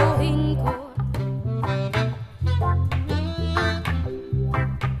gustuhin ko.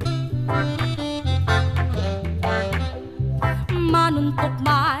 Manuntok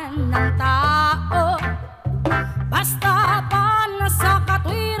man ng tao, basta pa nasa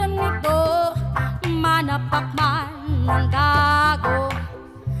katwiran nito. Manapak man ng gago,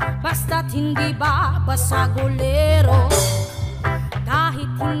 basta't hindi ba basagulero.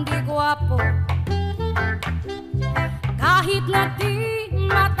 Kahit hindi gwapo, kahit na di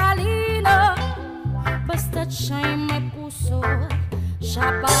matalino, basta't siya'y may puso, siya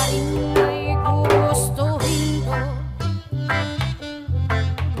pa rin ay gustuhin ko.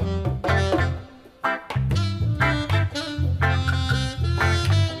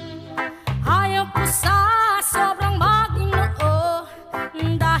 Ayaw ko sa sobrang maginoo,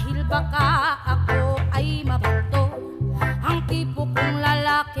 dahil baka ako ay mabato. Ang tipo kong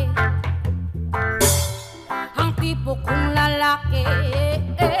lalaki, ang tipo kong lalaki,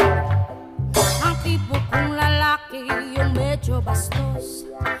 ang tipo kong lalaki, yung medyo bastos.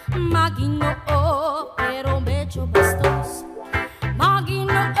 Maginoo pero medyo bastos.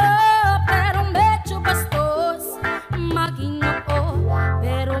 Maginoo pero medyo bastos. Maginoo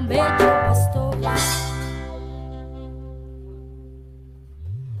pero medyo bastos.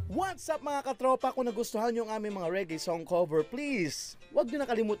 What's up mga katropa? Kung nagustuhan nyo ang aming mga reggae song cover, please huwag nyo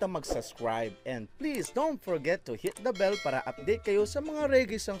nakalimutan mag-subscribe. And please don't forget to hit the bell para update kayo sa mga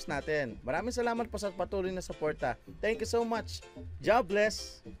reggae songs natin. Maraming salamat po sa patuloy na suporta. Thank you so much. God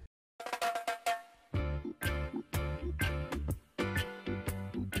bless.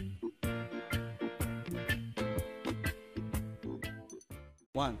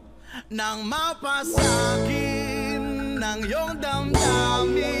 One. Nang mapasakin ng iyong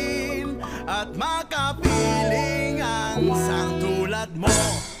damdamin at makapiling ang sang tulad mo.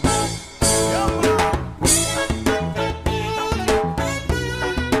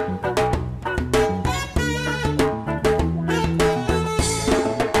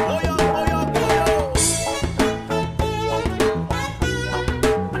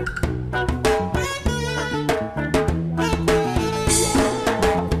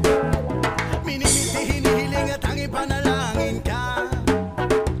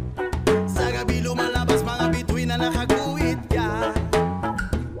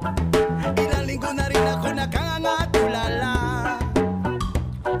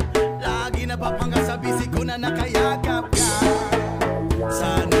 Nakayakap ka,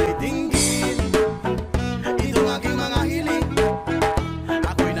 sana'y tinggin itong aking mga hiling.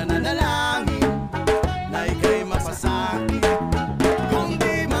 Ako'y nananalangin na ika'y masasakit. Kung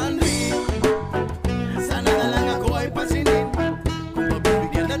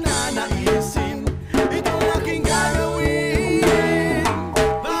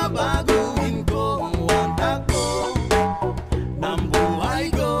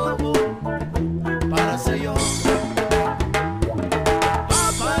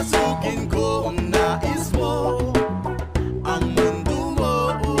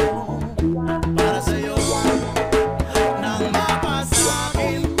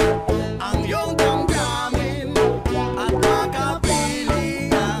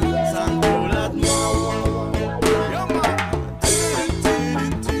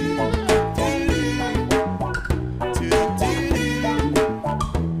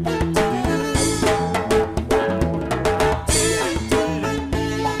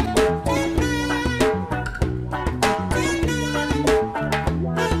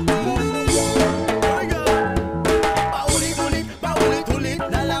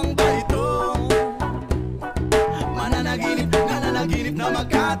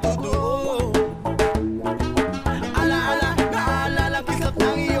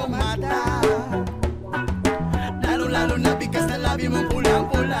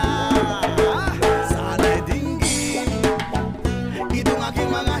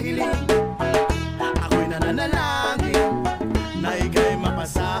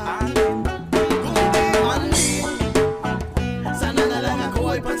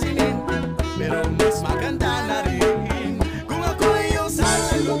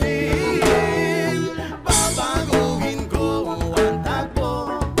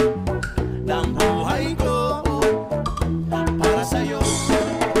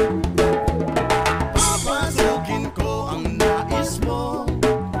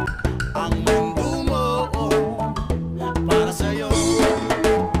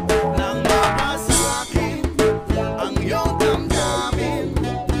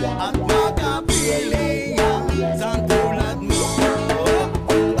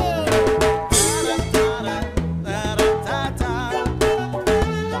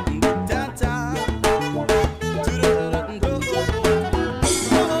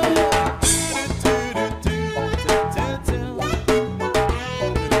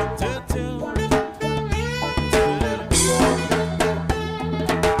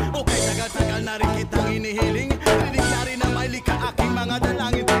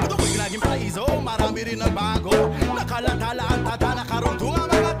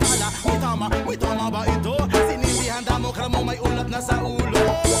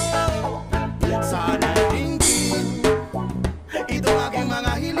aking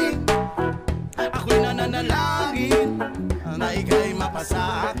mga hiling. Ako'y nananalangin na ika'y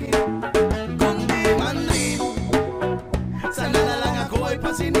mapasa akin. Kung di man rin, sana na lang ako ay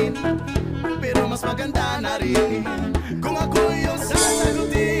pasinin. Pero mas maganda na rin kung ako'y yung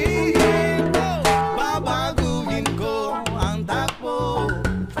sasagutin. Babaguhin ko ang takbo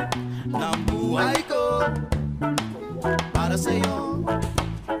ng buhay ko para sa'yo.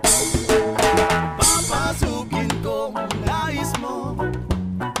 Papasukin ko nais mo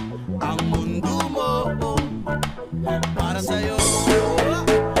ang mundo mo para sa'yo.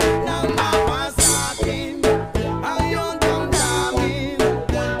 Nang mapasakin ang iyong damdamin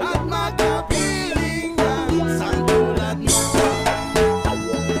at magkapiling ang sanggulat mo.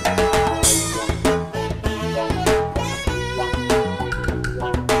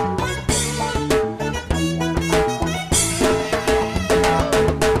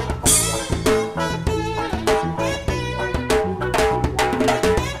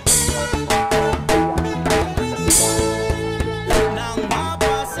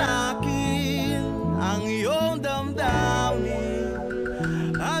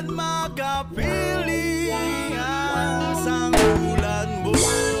 At makapili ang sanggulan mo.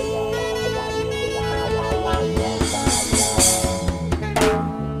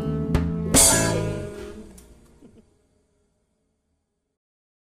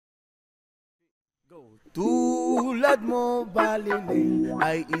 Tulad mo baliling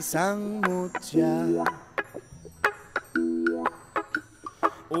ay isang mutya,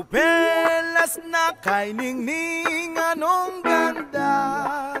 o pelas na kay ningning anong ganda.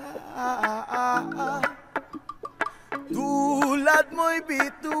 Tulad mo'y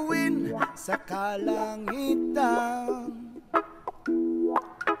bituin sa kalangitan,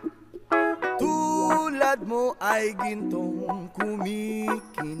 tulad mo ay gintong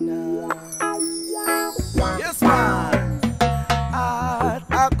kumikinang. Yes man! At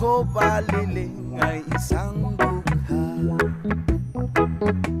ako baliling ay isang dugha,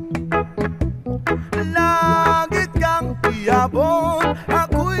 langit kang iyabong,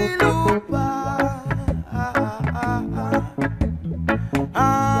 ako'y lupa.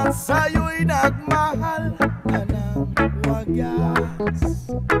 At sa'yo'y nagmahal na ng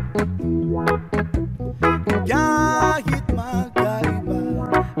wagas. Kahit magkaiba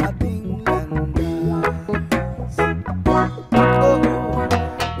ating landas,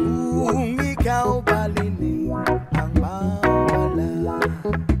 kung ikaw baliling ang mawala,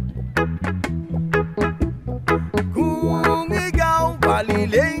 kung ikaw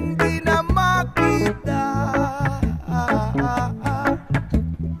baliling di na makita,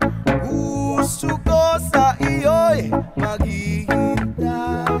 gusto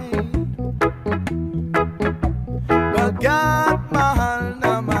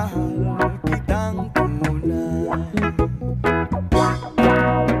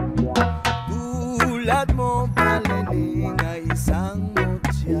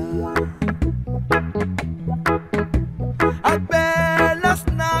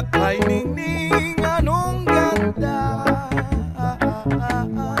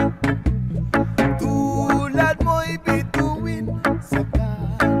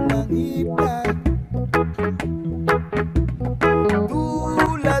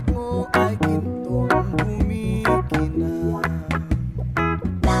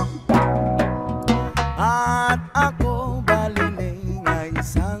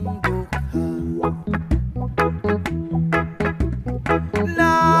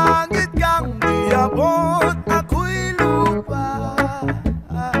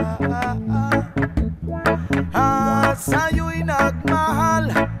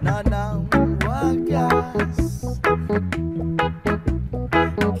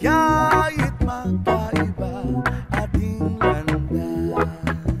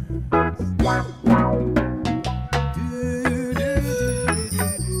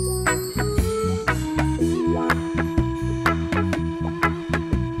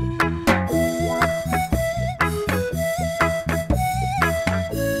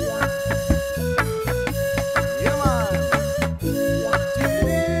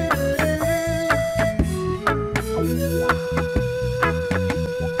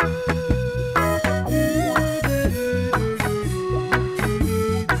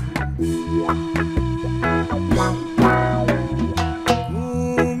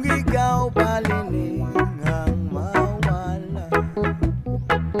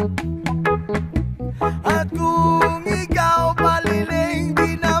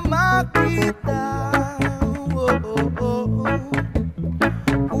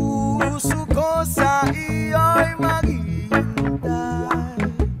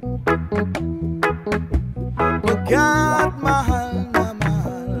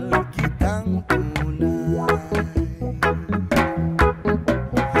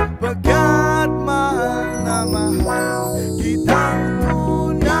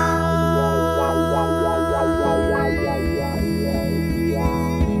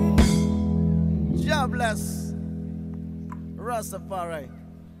Rastafari.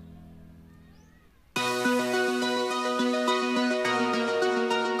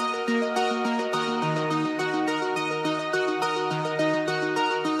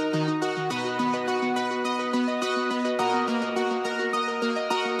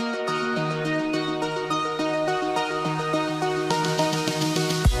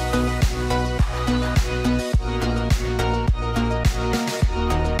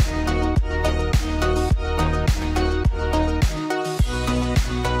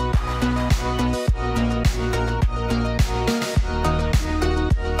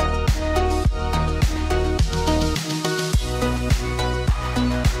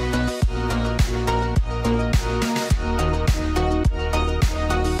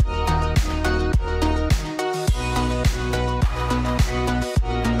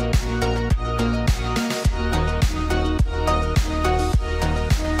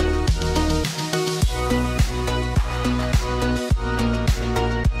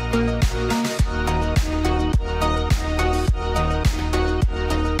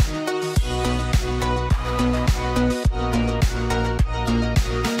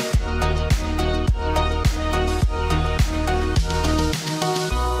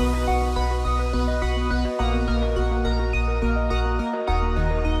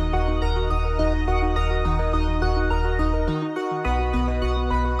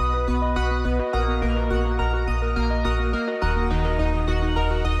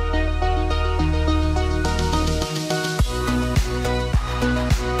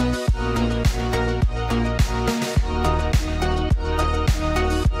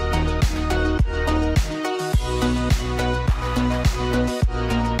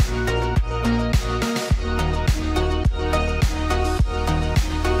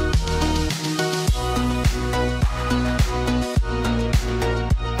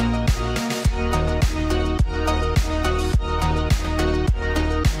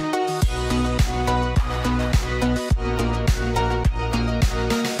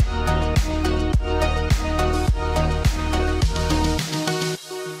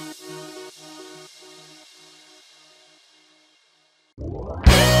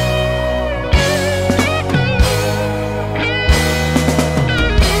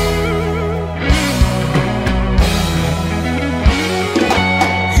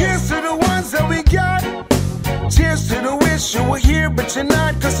 but you're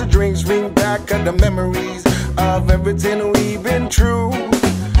not, cause the drinks bring back all the memories of everything we've been through.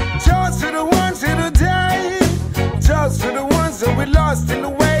 Toast to the ones who died, toast to the ones that we lost in the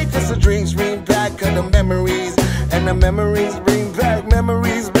way, cause the drinks bring back all the memories, and the memories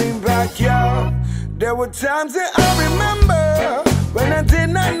bring back, y'all. There were times that I remember when I did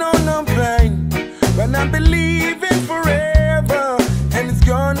not know no pain, when I believe in forever, and it's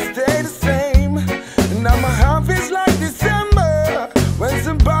gonna stay the same. And now my heart feels like December when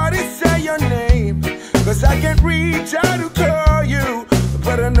somebody say your name, cause I can't reach out to call you,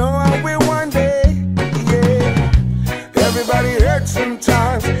 but I know I will one day, yeah. Everybody hurts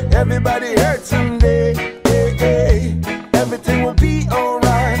sometimes, everybody hurts someday, yeah, yeah. Everything will be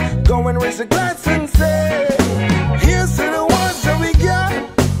alright. Go and raise a glass and say, here's to the ones that we got.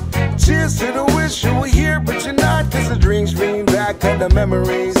 Cheers to the wish you were here, but you're not, cause the drinks bring back all the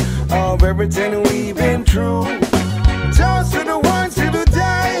memories of everything we've been through. Toast to the ones who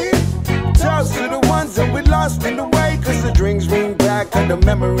died, toast to the ones that we lost in the way, cause the drinks bring back all the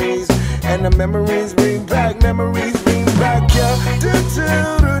memories, and the memories bring back, yeah. Memories bring back, yeah.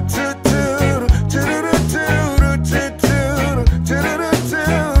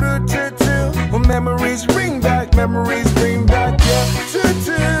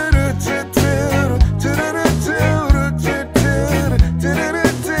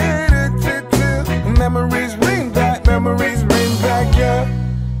 Memories bring back, yeah.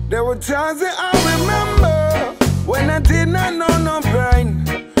 There were times that I remember when I did not know no pain,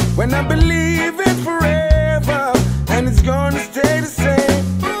 when I believe in forever, and it's gonna stay the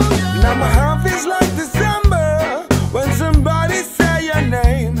same. Now my heart feels like December when somebody say your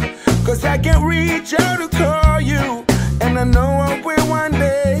name, cause I can't reach out to call you, and I know I will one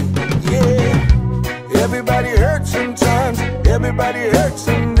day, yeah. Everybody hurts sometimes, everybody hurts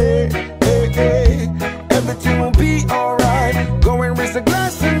someday, hey, hey. Everything will be alright. Go and raise a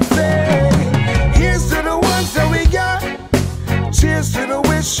glass and say, here's to the ones that we got. Cheers to the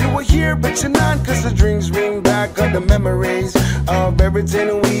wish you were here, but you're not, cause the drinks bring back all the memories of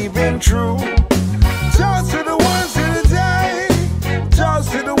everything we've been through. Toast to the ones who died,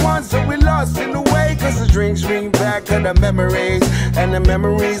 toast to the ones that we lost in the way, cause the drinks bring back all the memories, and the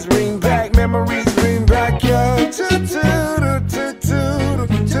memories bring back, yeah.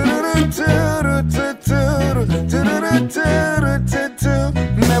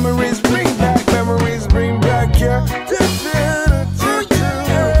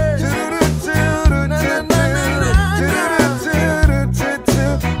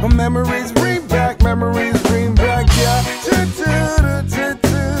 Memories bring back, memories bring back, yeah.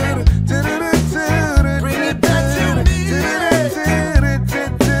 Bring it back to me.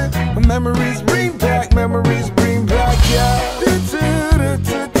 Memories bring back, memories bring back, yeah. Bring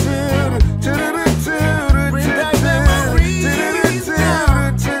back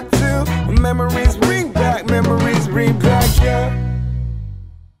memories, memories bring back, memories bring back, yeah.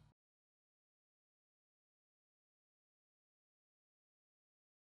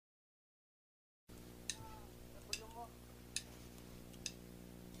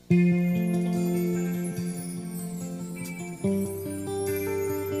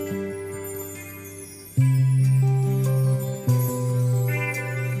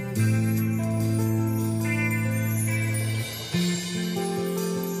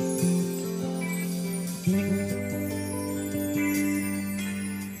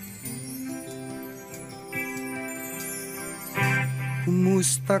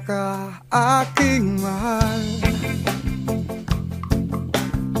 Kumusta ka, aking mahal?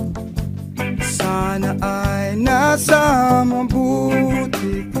 Sana ay nasa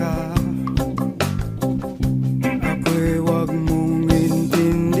mabuti ka. Ako'y wag mong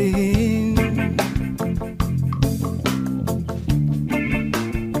intindihin.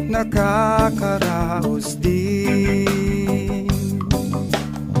 Nakakaraos din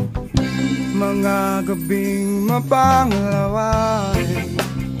mga gabing mapanglaway,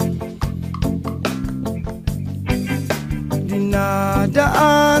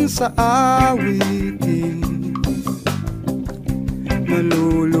 dinadaan sa awitin,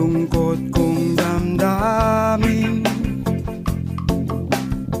 malulungkot kong damdamin,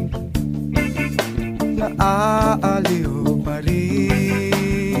 naaaliw pa rin.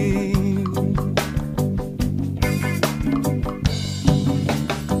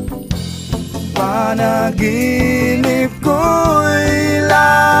 Panaginip ko'y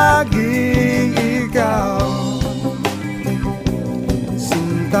laging ikaw,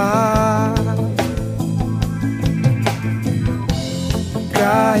 sinta.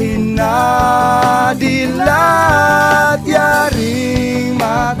 Kahit na dilat yaring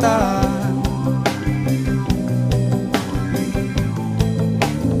mata,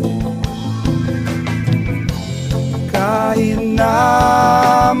 kahit na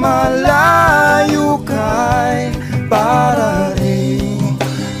malayo ka'y para rin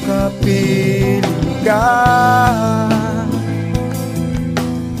kapiling ka,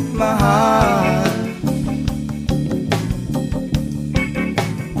 mahal.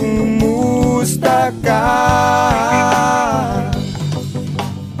 Kumusta ka?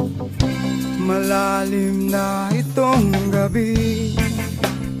 Malalim na itong gabi,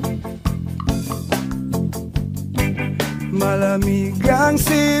 malamig ang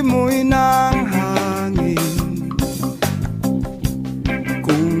simoy ng hangin.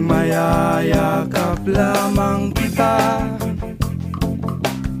 Kung mayayakap lamang kita,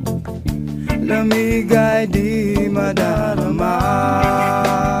 lamig ay di madarama.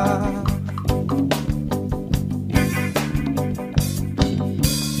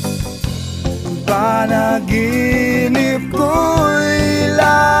 Panaginip ko'y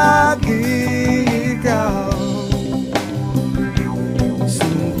lagi ikaw,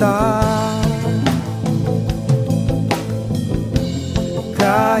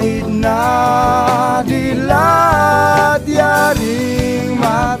 kahit na dilat yaring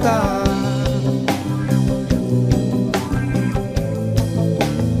mata,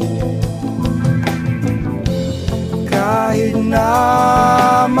 kahit na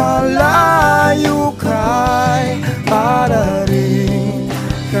malayo ka'y para rin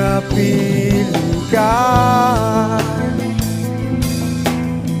kapiling ka,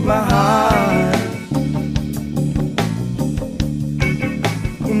 mahal.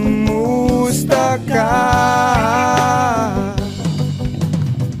 Kumusta ka?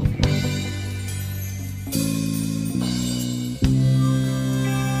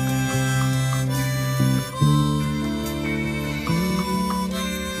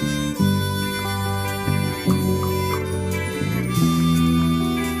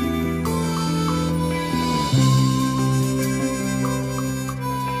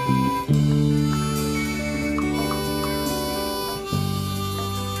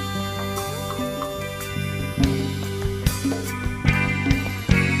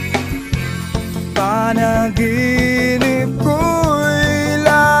 Panaginip ko'y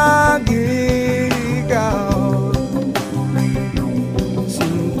lagi ikaw,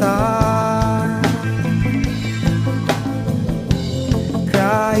 sinta.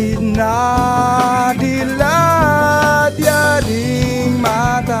 Kahit na dilat yaring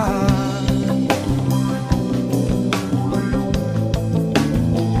mata,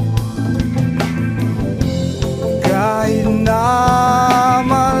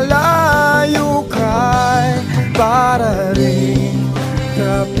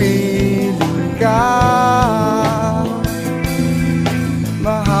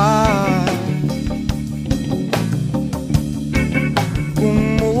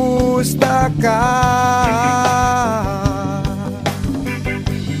 ka.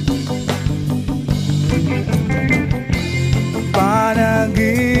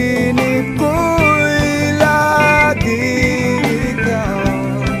 Panaginip ko'y laging ikaw.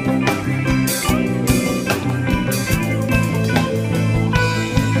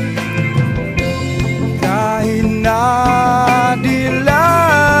 Kahit na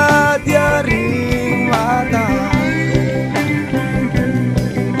dilat yaring mata,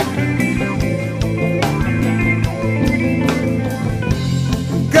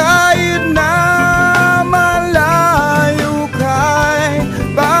 kahit na malayo ka'y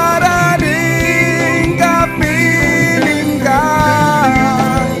para rin kapiling ka,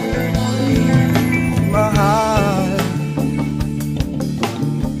 mahal.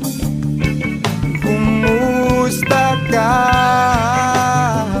 Kumusta ka?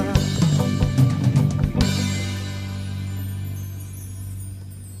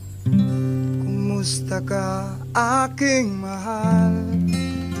 Kumusta ka, aking mahal?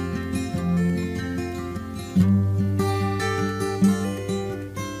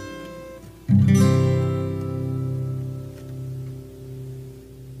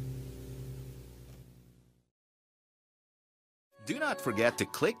 Do not forget to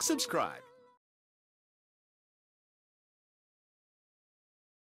click subscribe.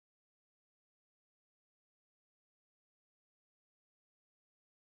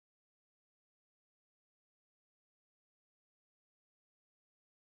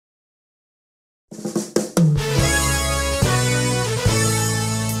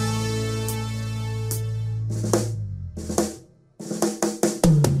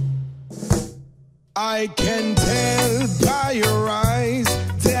 I can tell by your eyes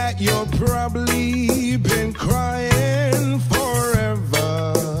that you're probably been crying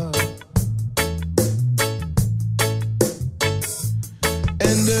forever.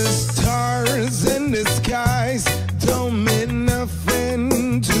 And the stars in the skies don't mean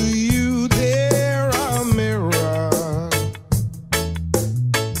nothing to you, they're a mirror.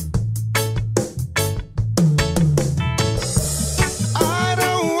 I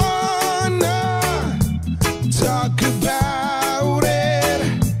don't wanna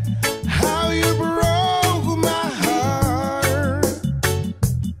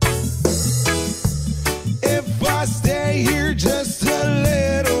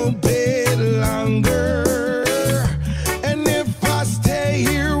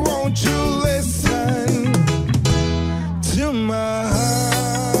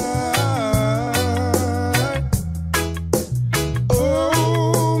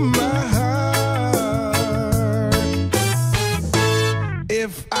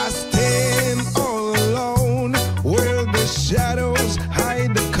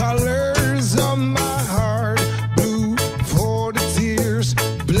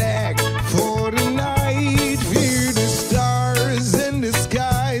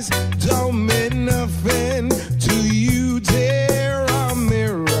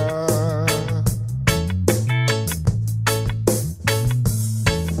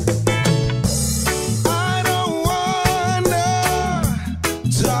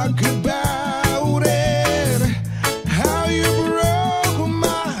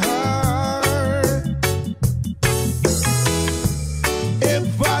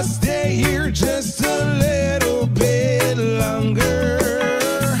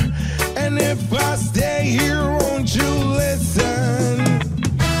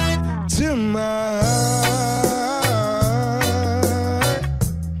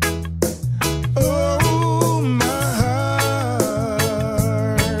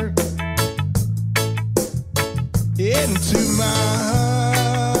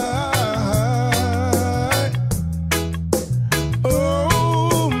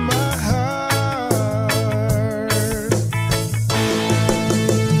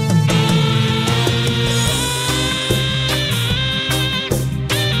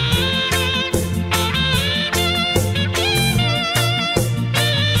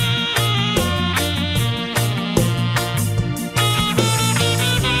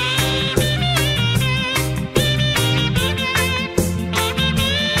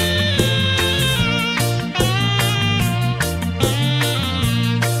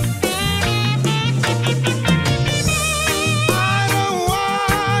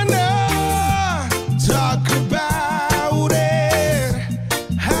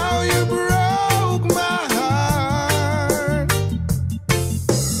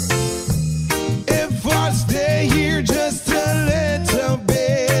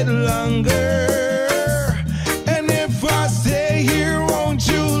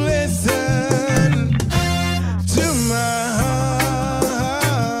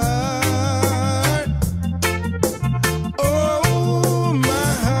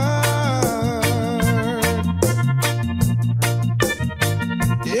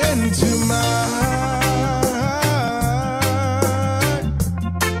into my heart.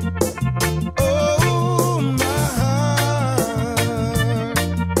 Oh, my heart.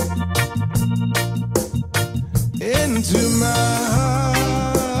 Into my heart.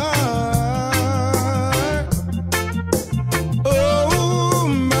 Oh,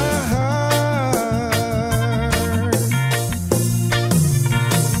 my heart.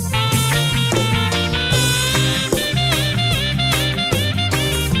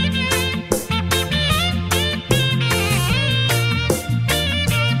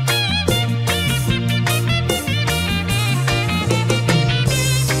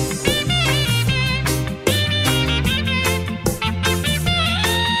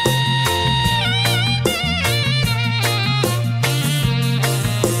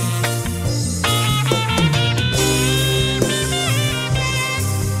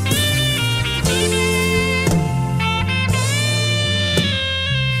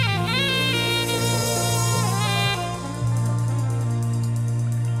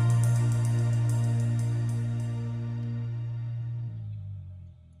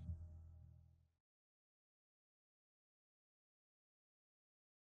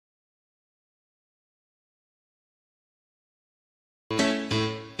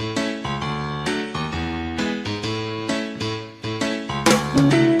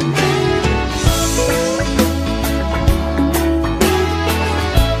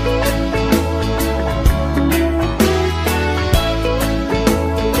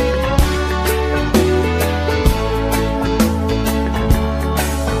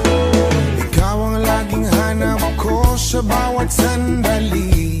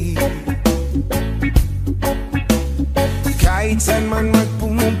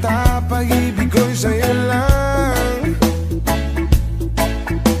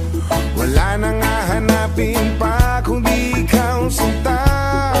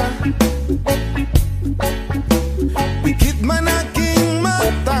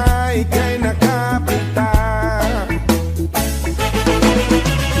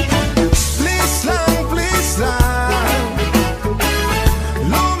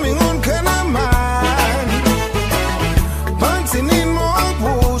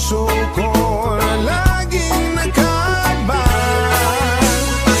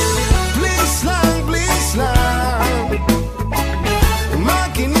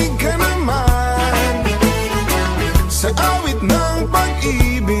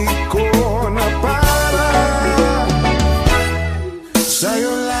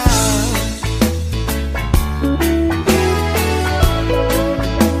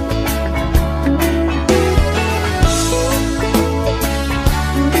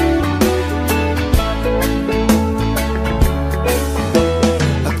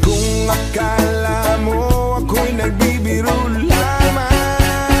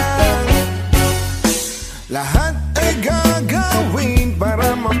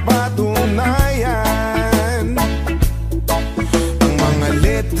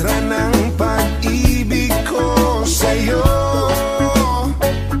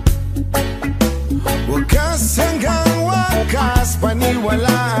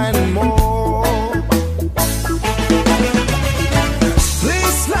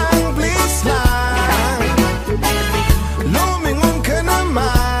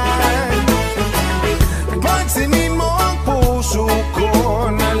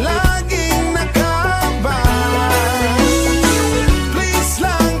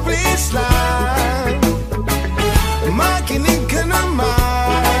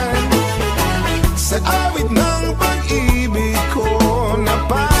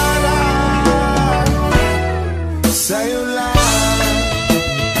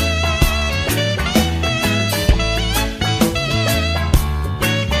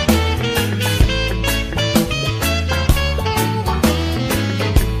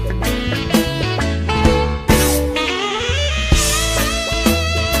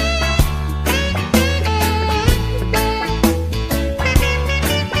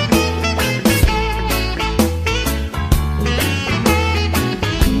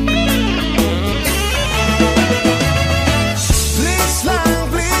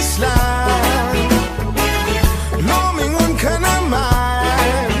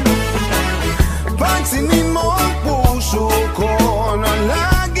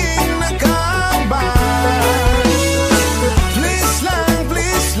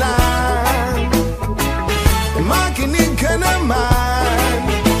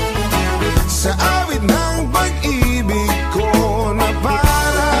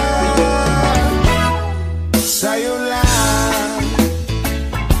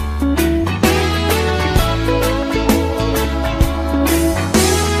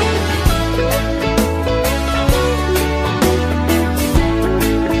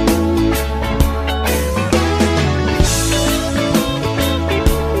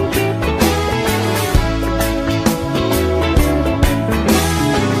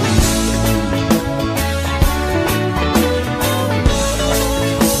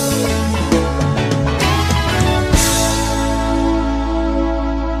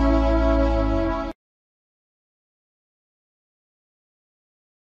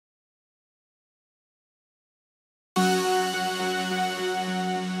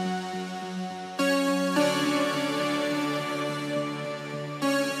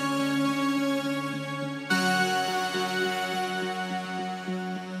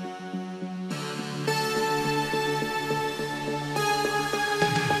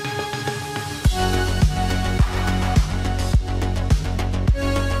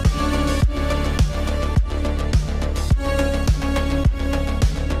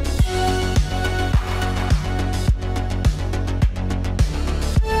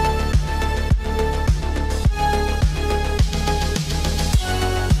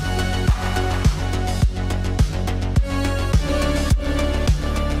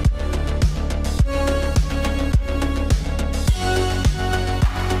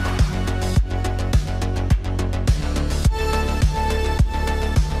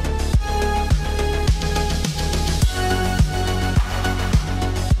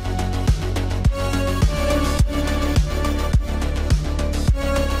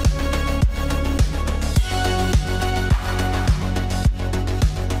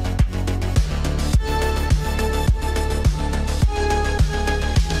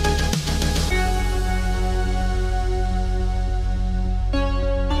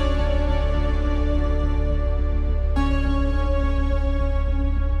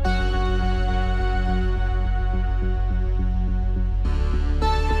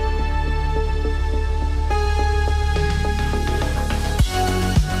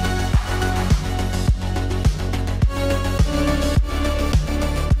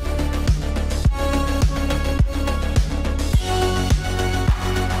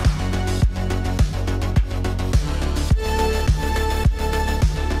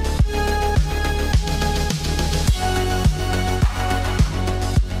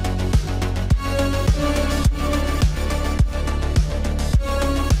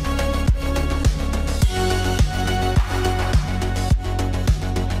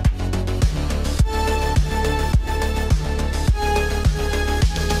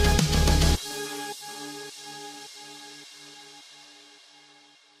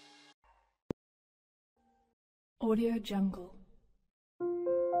 Audio Jungle.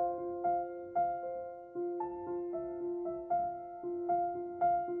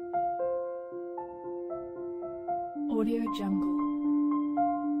 Audio Jungle.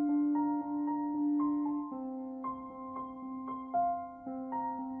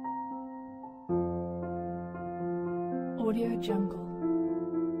 Audio Jungle.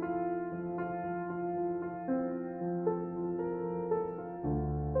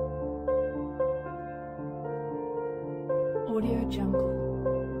 Audio Jungle.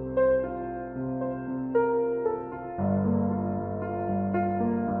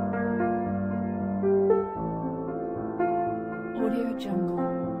 Audio Jungle.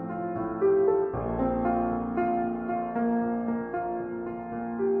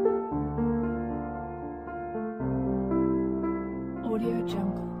 Audio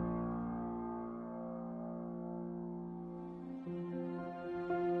Jungle.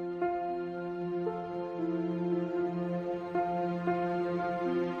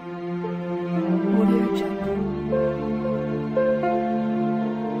 Audio Jungle.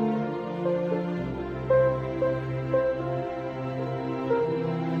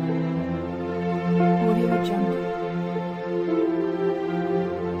 Audio Jungle.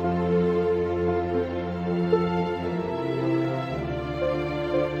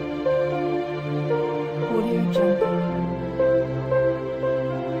 Audio Jungle. Audio Jungle.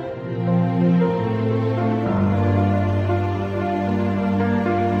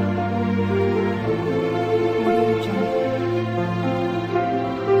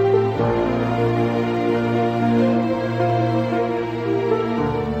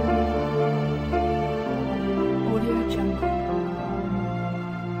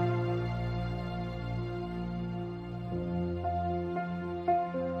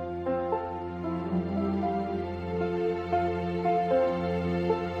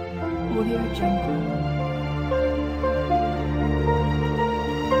 Audio Jungle.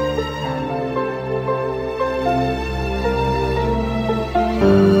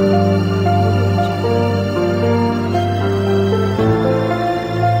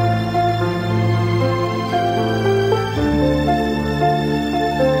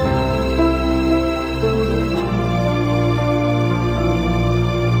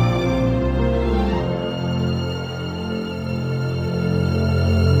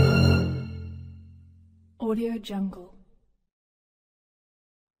 Audio Jungle.